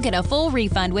 and you'll get a full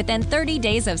refund within 30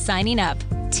 days of signing up.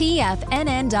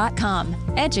 TFNN.com,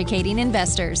 educating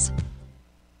investors.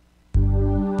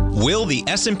 Will the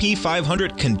S&P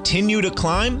 500 continue to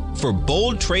climb? For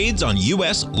bold trades on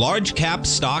U.S. large-cap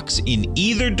stocks in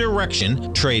either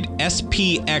direction, trade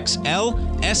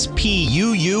SPXL,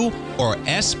 SPUU, or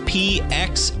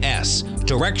SPXS.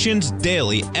 Directions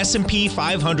Daily S&P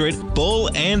 500 Bull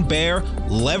and Bear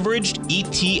Leveraged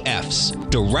ETFs.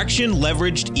 Direction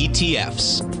Leveraged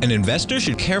ETFs. An investor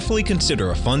should carefully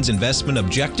consider a fund's investment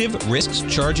objective, risks,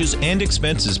 charges, and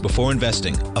expenses before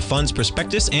investing. A fund's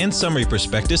prospectus and summary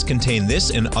prospectus contain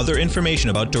this and other information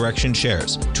about Direction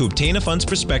shares. To obtain a fund's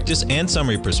prospectus and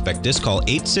summary prospectus, call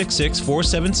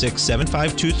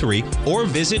 866-476-7523 or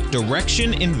visit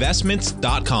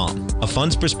directioninvestments.com. A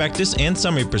fund's prospectus and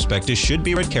summary prospectus should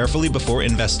be read carefully before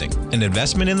investing. An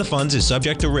investment in the funds is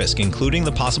subject to risk, including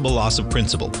the possible loss of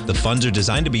principal. The funds are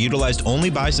designed to be utilized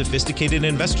only by sophisticated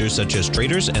investors such as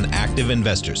traders and active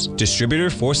investors.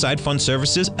 Distributor Foreside Fund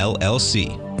Services,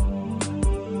 LLC.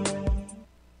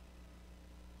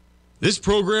 This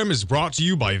program is brought to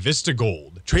you by Vista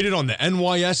Gold, traded on the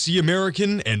NYSE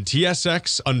American and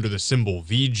TSX under the symbol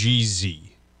VGZ.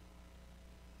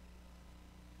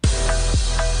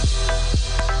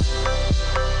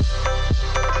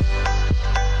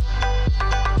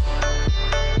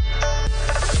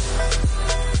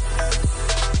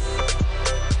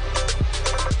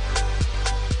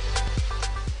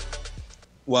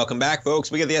 Welcome back,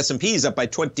 folks. We got the S&Ps up by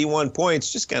 21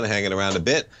 points, just kind of hanging around a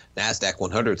bit. NASDAQ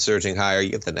 100 surging higher.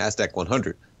 You get the NASDAQ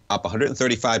 100 up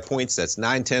 135 points. That's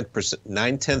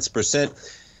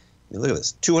 0.9%. Look at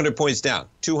this, 200 points down,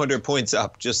 200 points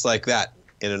up, just like that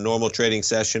in a normal trading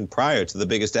session prior to the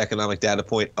biggest economic data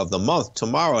point of the month.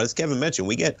 Tomorrow, as Kevin mentioned,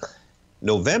 we get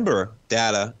November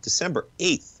data, December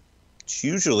 8th. It's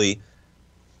usually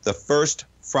the first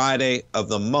Friday of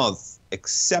the month,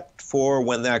 except for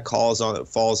when that falls on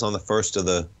the first of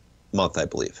the month, I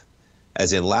believe.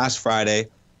 As in last Friday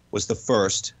was the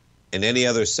first. In any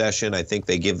other session, I think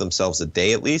they give themselves a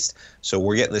day at least. So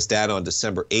we're getting this data on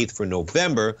December 8th for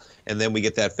November, and then we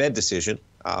get that Fed decision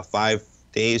 5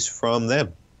 days from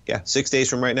then. Yeah, 6 days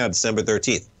from right now, December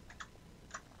 13th.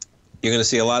 You're going to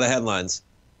see a lot of headlines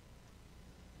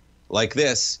like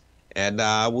this, and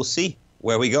we'll see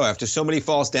where we go. After so many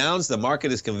false downs, the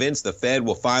market is convinced the Fed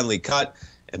will finally cut.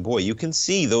 And boy, you can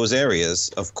see those areas,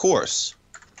 of course,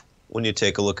 when you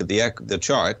take a look at the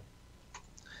chart,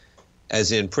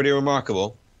 as in pretty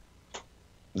remarkable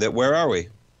that where are we?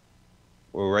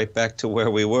 We're right back to where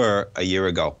we were a year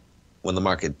ago, when the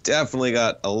market definitely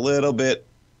got a little bit,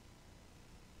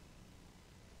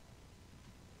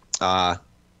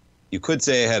 you could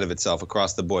say ahead of itself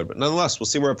across the board. But nonetheless, we'll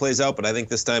see where it plays out, but I think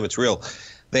this time it's real.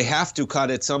 They have to cut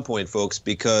at some point, folks,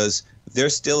 because they're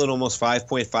still at almost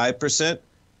 5.5%.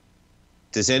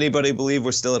 Does anybody believe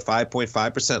we're still at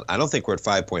 5.5%? I don't think we're at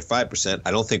 5.5%.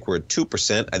 I don't think we're at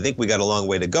 2%. I think we got a long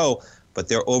way to go, but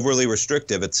they're overly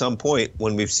restrictive at some point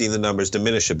when we've seen the numbers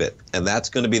diminish a bit. And that's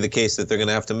going to be the case that they're going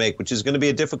to have to make, which is going to be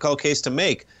a difficult case to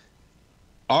make,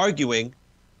 arguing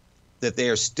that they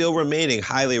are still remaining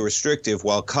highly restrictive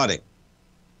while cutting.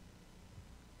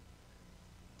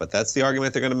 But that's the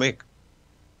argument they're going to make.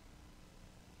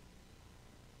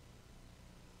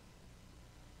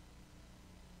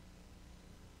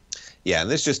 Yeah,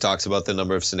 and this just talks about the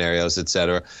number of scenarios, et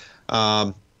cetera.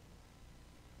 And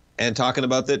talking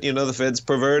about that, the Fed's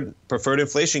preferred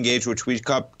inflation gauge, which we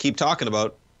keep talking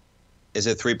about, is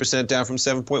at 3% down from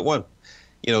 7.1.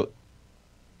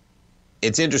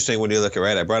 It's interesting when you look at,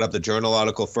 right, I brought up the Journal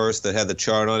article first that had the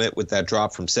chart on it with that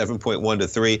drop from 7.1 to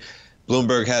 3.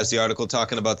 Bloomberg has the article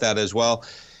talking about that as well.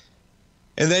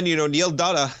 And then, Neil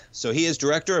Dutta, so he is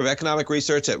Director of Economic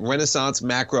Research at Renaissance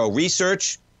Macro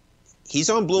Research. He's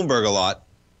on Bloomberg a lot.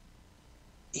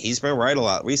 He's been right a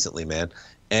lot recently, man.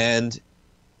 And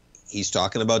he's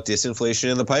talking about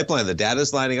disinflation in the pipeline. The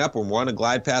data's lining up. We're on a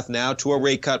glide path now to a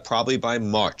rate cut probably by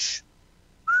March.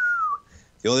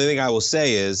 The only thing I will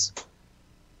say is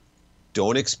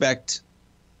don't expect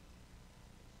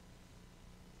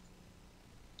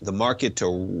the market to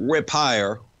rip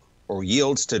higher or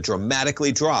yields to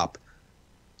dramatically drop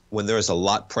when there is a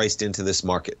lot priced into this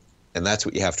market. And that's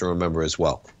what you have to remember as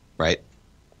well. Right?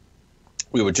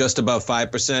 We were just above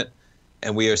 5%,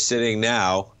 and we are sitting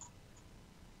now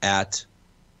at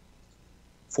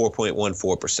 4.14%,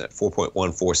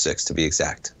 4.146 to be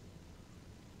exact.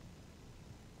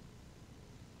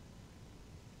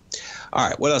 All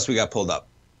right, what else we got pulled up?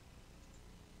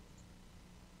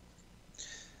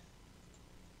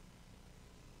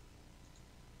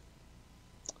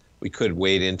 We could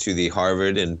wade into the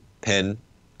Harvard and Penn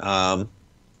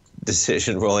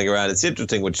decision rolling around. It's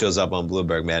interesting what shows up on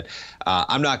Bloomberg, man.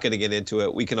 I'm not going to get into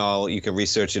it. You can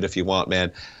research it if you want,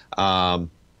 man.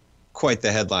 Quite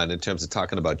the headline in terms of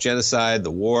talking about genocide,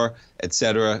 the war,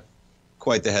 etc.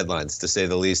 Quite the headlines, to say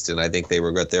the least, and I think they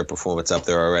regret their performance up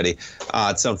there already.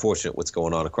 It's unfortunate what's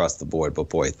going on across the board, but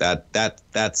boy, it's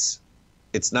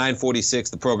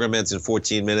 9:46. The program ends in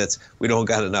 14 minutes. We don't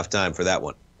got enough time for that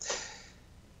one.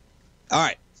 All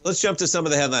right, let's jump to some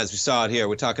of the headlines we saw out here.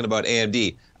 We're talking about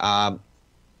AMD.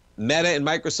 Meta and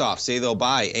Microsoft say they'll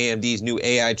buy AMD's new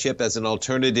AI chip as an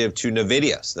alternative to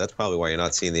NVIDIA. So that's probably why you're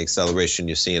not seeing the acceleration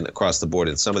you're seeing across the board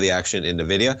in some of the action in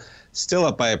NVIDIA. Still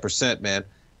up by 1%, man.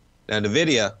 Now,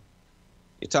 NVIDIA,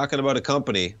 you're talking about a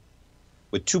company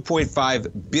with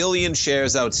 2.5 billion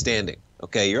shares outstanding.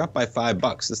 Okay, you're up by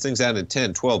 $5. This thing's added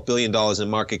 $10-12 billion in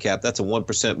market cap. That's a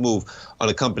 1% move on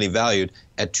a company valued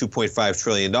at $2.5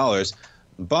 trillion.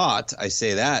 But I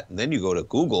say that, and then you go to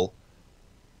Google.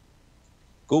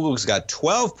 Google's got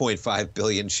 12.5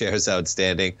 billion shares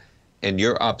outstanding, and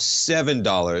you're up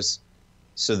 $7.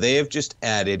 So they have just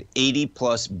added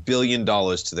 $80+ billion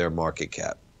to their market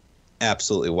cap.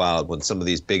 Absolutely wild when some of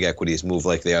these big equities move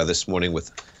like they are this morning,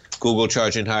 with Google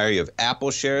charging higher. You have Apple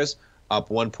shares up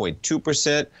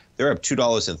 1.2%. They're up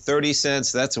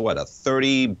 $2.30. That's what, a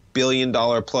 $30 billion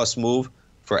plus move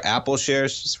for Apple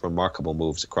shares. Just remarkable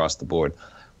moves across the board.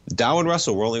 Dow and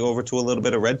Russell rolling over to a little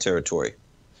bit of red territory.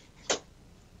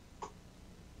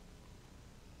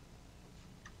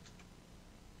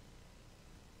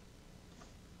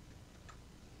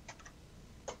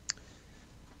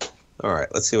 All right,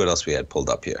 let's see what else we had pulled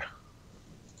up here.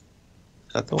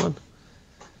 Is that the one?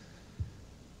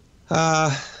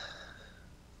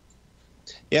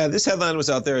 Yeah, this headline was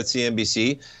out there at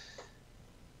CNBC.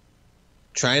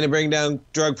 Trying to bring down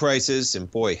drug prices,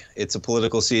 and boy, it's a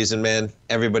political season, man.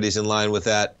 Everybody's in line with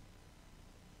that.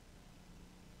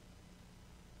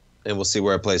 And we'll see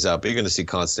where it plays out. But you're going to see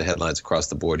constant headlines across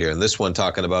the board here. And this one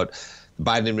talking about the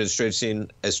Biden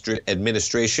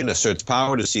administration asserts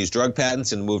power to seize drug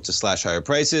patents and move to slash higher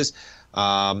prices.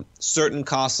 Certain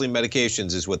costly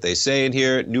medications is what they say in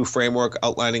here. New framework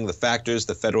outlining the factors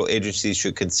the federal agencies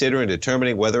should consider in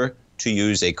determining whether to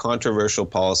use a controversial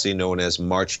policy known as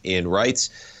March-in rights.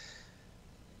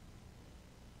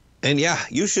 And yeah,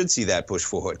 you should see that push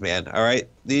forward, man. All right,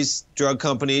 these drug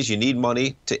companies, you need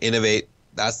money to innovate.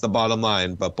 That's the bottom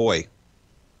line. But boy,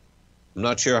 I'm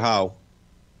not sure how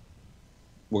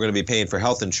we're going to be paying for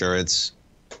health insurance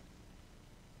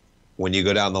when you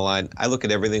go down the line. I look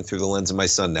at everything through the lens of my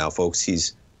son now, folks.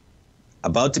 He's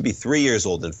about to be 3 years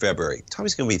old in February.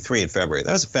 Tommy's going to be 3 in February.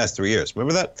 That was a fast 3 years.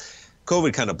 Remember that?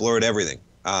 COVID kind of blurred everything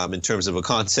in terms of a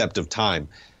concept of time.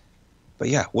 But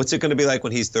yeah, what's it going to be like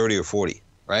when he's 30 or 40,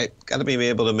 right? Got to be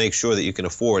able to make sure that you can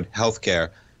afford health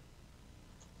care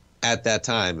at that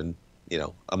time, and, you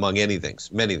know, among many things,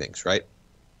 right?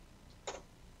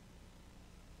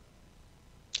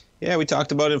 Yeah, we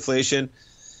talked about inflation.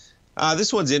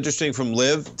 This one's interesting from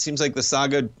Liv. It seems like the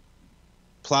saga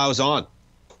plows on.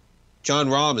 John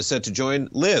Rahm is set to join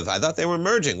Liv. I thought they were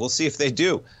merging. We'll see if they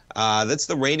do. That's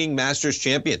the reigning Masters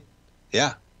champion.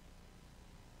 Yeah.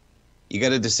 You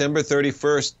got a December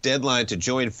 31st deadline to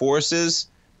join forces.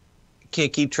 You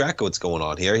can't keep track of what's going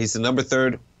on here. He's the number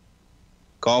 3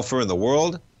 golfer in the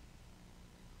world,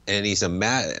 and he's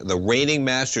the reigning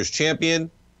Masters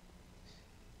champion.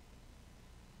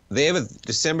 They have a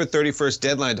December 31st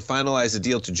deadline to finalize a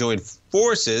deal to join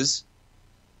forces.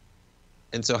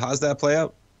 And so how's that play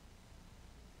out?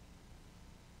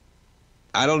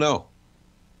 I don't know.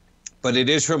 But it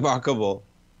is remarkable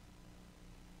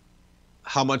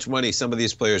how much money some of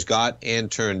these players got and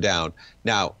turned down.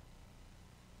 Now,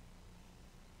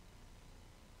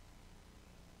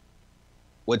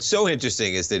 what's so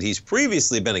interesting is that he's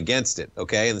previously been against it,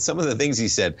 okay? And some of the things he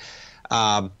said,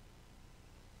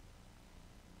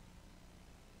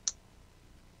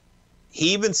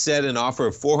 he even said an offer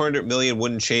of $400 million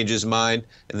wouldn't change his mind,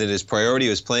 and that his priority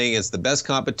was playing against the best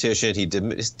competition. He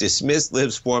dismissed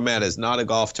Liv's format as not a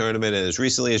golf tournament, and as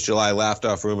recently as July laughed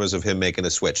off rumors of him making a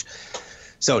switch.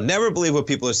 So never believe what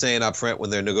people are saying up front when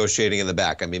they're negotiating in the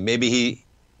back. I mean, maybe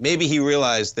he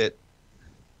realized that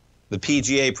the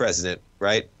PGA president,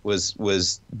 right,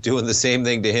 was doing the same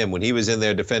thing to him when he was in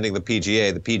there defending the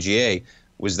PGA. The PGA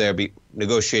was there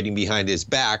negotiating behind his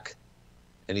back.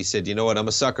 And he said, you know what, I'm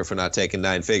a sucker for not taking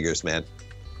 9 figures, man.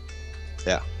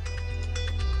 Yeah.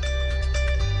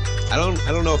 I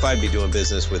don't know if I'd be doing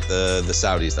business with the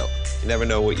Saudis, though. You never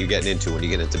know what you're getting into when you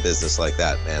get into business like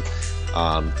that, man.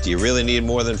 Do you really need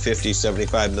more than 50,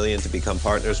 75 million to become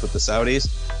partners with the Saudis?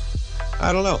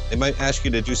 I don't know. They might ask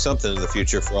you to do something in the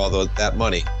future for all that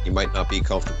money you might not be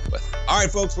comfortable with. All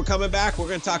right, folks, we're coming back. We're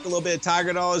going to talk a little bit of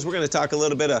Tiger dollars. We're going to talk a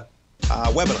little bit of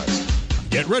webinars.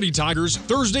 Get ready, Tigers.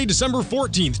 Thursday, December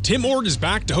 14th, Tim Ord is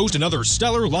back to host another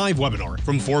stellar live webinar.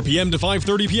 From 4 p.m. to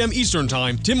 5:30 p.m. Eastern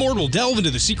Time, Tim Ord will delve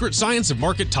into the secret science of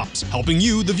market tops, helping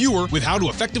you, the viewer, with how to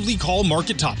effectively call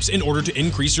market tops in order to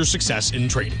increase your success in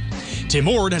trading. Tim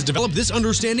Ord has developed this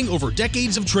understanding over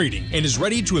decades of trading and is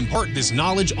ready to impart this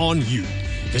knowledge on you.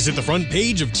 Visit the front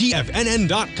page of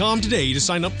TFNN.com today to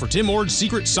sign up for Tim Ord's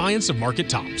Secret Science of Market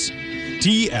Tops.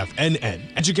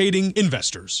 TFNN, educating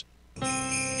investors.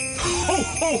 Ho,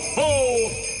 ho, ho!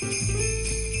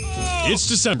 It's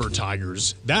December,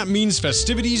 Tigers. That means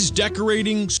festivities,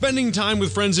 decorating, spending time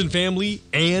with friends and family,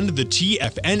 and the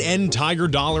TFNN Tiger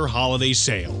Dollar Holiday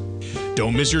Sale.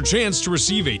 Don't miss your chance to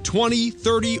receive a 20,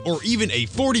 30, or even a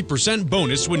 40%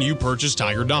 bonus when you purchase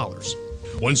Tiger Dollars.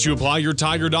 Once you apply your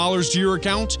Tiger Dollars to your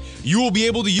account, you will be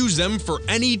able to use them for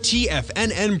any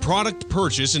TFNN product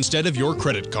purchase instead of your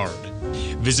credit card.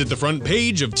 Visit the front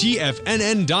page of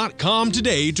TFNN.com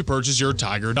today to purchase your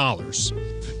Tiger Dollars.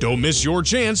 Don't miss your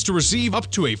chance to receive up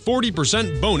to a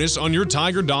 40% bonus on your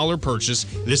Tiger Dollar purchase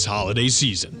this holiday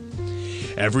season.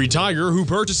 Every Tiger who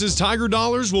purchases Tiger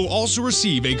Dollars will also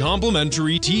receive a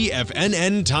complimentary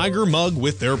TFNN Tiger mug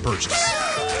with their purchase.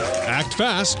 Act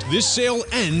fast, this sale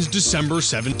ends December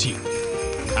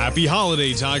 17th. Happy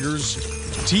holiday, Tigers.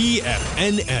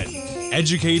 TFNN,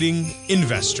 educating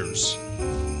investors.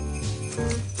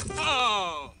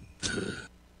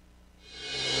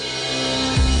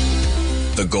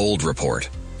 The Gold Report.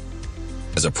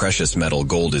 As a precious metal,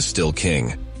 gold is still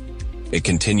king. It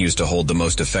continues to hold the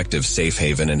most effective safe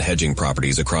haven and hedging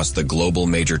properties across the global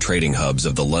major trading hubs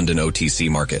of the London OTC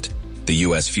market, the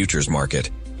U.S. futures market,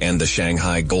 and the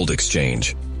Shanghai Gold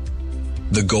Exchange.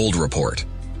 The Gold Report.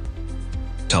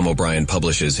 Tom O'Brien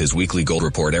publishes his weekly Gold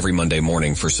Report every Monday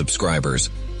morning for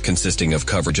subscribers, consisting of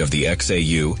coverage of the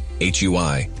XAU,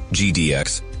 HUI,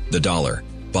 GDX, the dollar,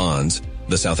 bonds,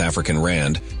 the South African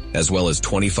rand, as well as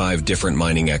 25 different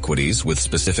mining equities with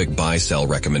specific buy-sell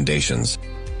recommendations.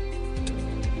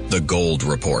 The Gold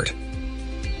Report.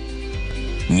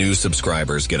 New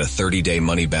subscribers get a 30-day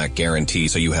money-back guarantee,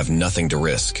 so you have nothing to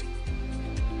risk.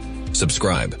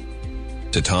 Subscribe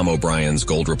to Tom O'Brien's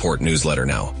Gold Report newsletter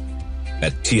now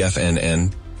at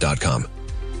TFNN.com.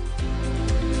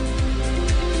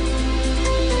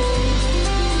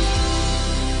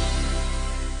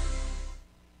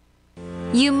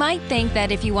 You might think that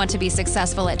if you want to be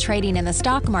successful at trading in the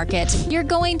stock market, you're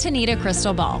going to need a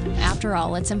crystal ball. After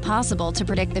all, it's impossible to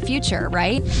predict the future,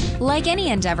 right? Like any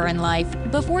endeavor in life,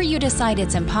 before you decide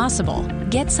it's impossible,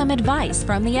 get some advice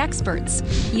from the experts.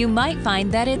 You might find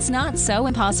that it's not so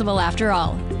impossible after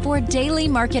all. For daily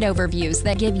market overviews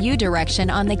that give you direction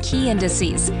on the key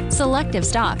indices, selective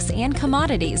stocks, and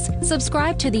commodities,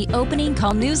 subscribe to the Opening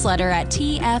Call newsletter at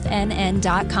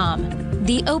TFNN.com.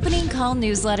 The Opening Call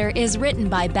newsletter is written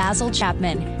by Basil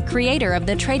Chapman, creator of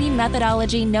the trading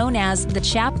methodology known as the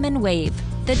Chapman Wave.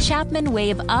 The Chapman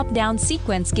Wave up-down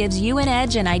sequence gives you an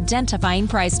edge in identifying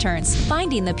price turns,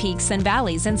 finding the peaks and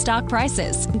valleys in stock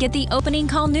prices. Get the Opening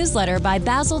Call newsletter by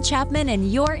Basil Chapman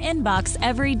in your inbox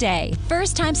every day.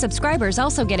 First-time subscribers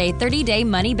also get a 30-day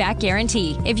money-back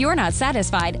guarantee. If you're not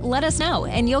satisfied, let us know,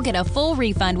 and you'll get a full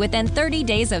refund within 30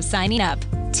 days of signing up.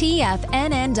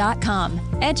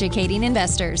 TFNN.com, educating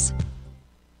investors.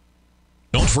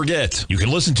 Don't forget, you can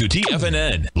listen to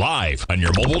TFNN live on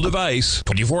your mobile device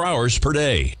 24 hours per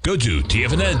day. Go to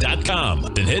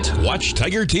TFNN.com, then hit Watch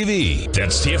Tiger TV.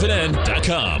 That's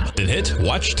TFNN.com, then hit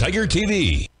Watch Tiger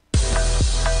TV.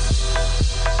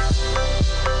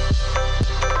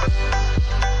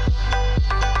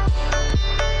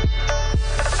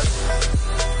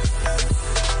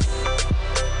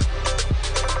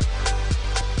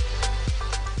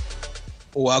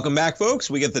 Welcome back, folks.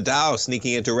 We get the Dow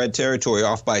sneaking into red territory,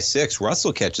 off by 6.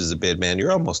 Russell catches a bid, man.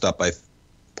 You're almost up by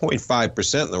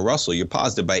 0.5% in the Russell. You're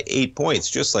positive by 8 points,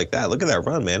 just like that. Look at that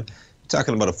run, man. You're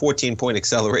talking about a 14-point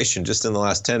acceleration just in the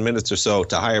last 10 minutes or so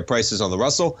to higher prices on the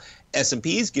Russell.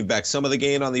 S&Ps give back some of the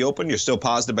gain on the open. You're still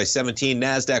positive by 17.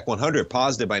 NASDAQ 100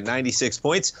 positive by 96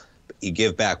 points. But you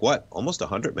give back, what? Almost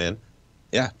 100, man.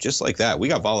 Yeah, just like that. We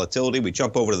got volatility. We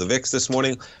jump over to the VIX this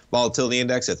morning. Volatility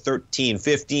index at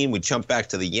 1315. We jump back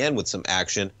to the yen with some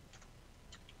action.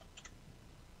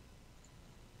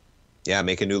 Yeah,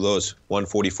 making new lows,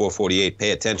 144.48.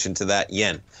 Pay attention to that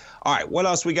yen. All right, what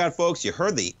else we got, folks? You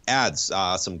heard the ads.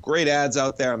 Some great ads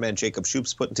out there. Our man Jacob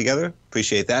Shoop's putting together.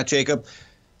 Appreciate that, Jacob.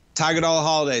 Tiger Dollar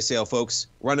Holiday Sale, folks.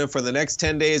 Running for the next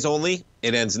 10 days only.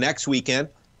 It ends next weekend.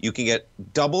 You can get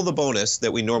double the bonus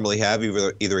that we normally have,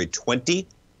 either a 20,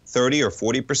 30, or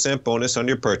 40% bonus on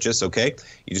your purchase, okay?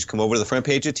 You just come over to the front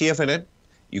page of TFNN.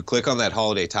 You click on that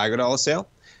Holiday Tiger Dollar Sale.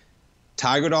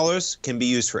 Tiger Dollars can be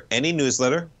used for any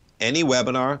newsletter, any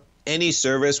webinar, any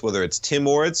service, whether it's Tim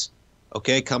Ward's,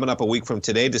 okay, coming up a week from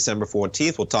today, December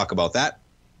 14th. We'll talk about that.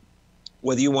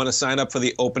 Whether you want to sign up for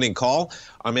the opening call,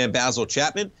 our man Basil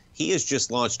Chapman, he has just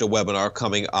launched a webinar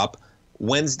coming up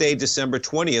Wednesday, December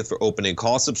 20th for opening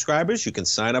call subscribers. You can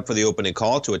sign up for the opening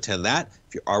call to attend that.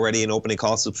 If you're already an opening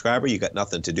call subscriber, you got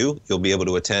nothing to do. You'll be able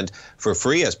to attend for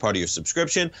free as part of your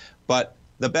subscription. But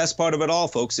the best part of it all,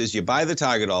 folks, is you buy the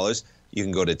Tiger Dollars. You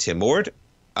can go to Tim Ward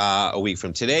a week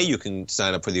from today. You can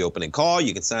sign up for the opening call.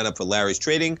 You can sign up for Larry's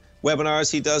trading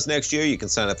webinars he does next year. You can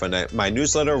sign up for my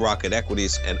newsletter, Rocket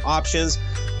Equities and Options.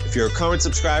 If you're a current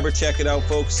subscriber, check it out,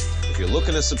 folks. If you're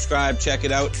looking to subscribe, check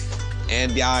it out.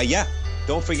 And yeah,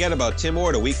 don't forget about Tim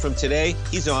Ward a week from today.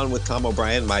 He's on with Tom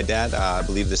O'Brien, my dad, I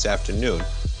believe this afternoon.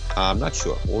 I'm not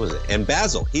sure. What was it? And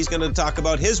Basil, he's going to talk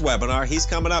about his webinar. He's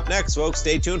coming up next, folks.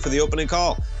 Stay tuned for the opening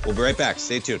call. We'll be right back.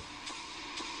 Stay tuned.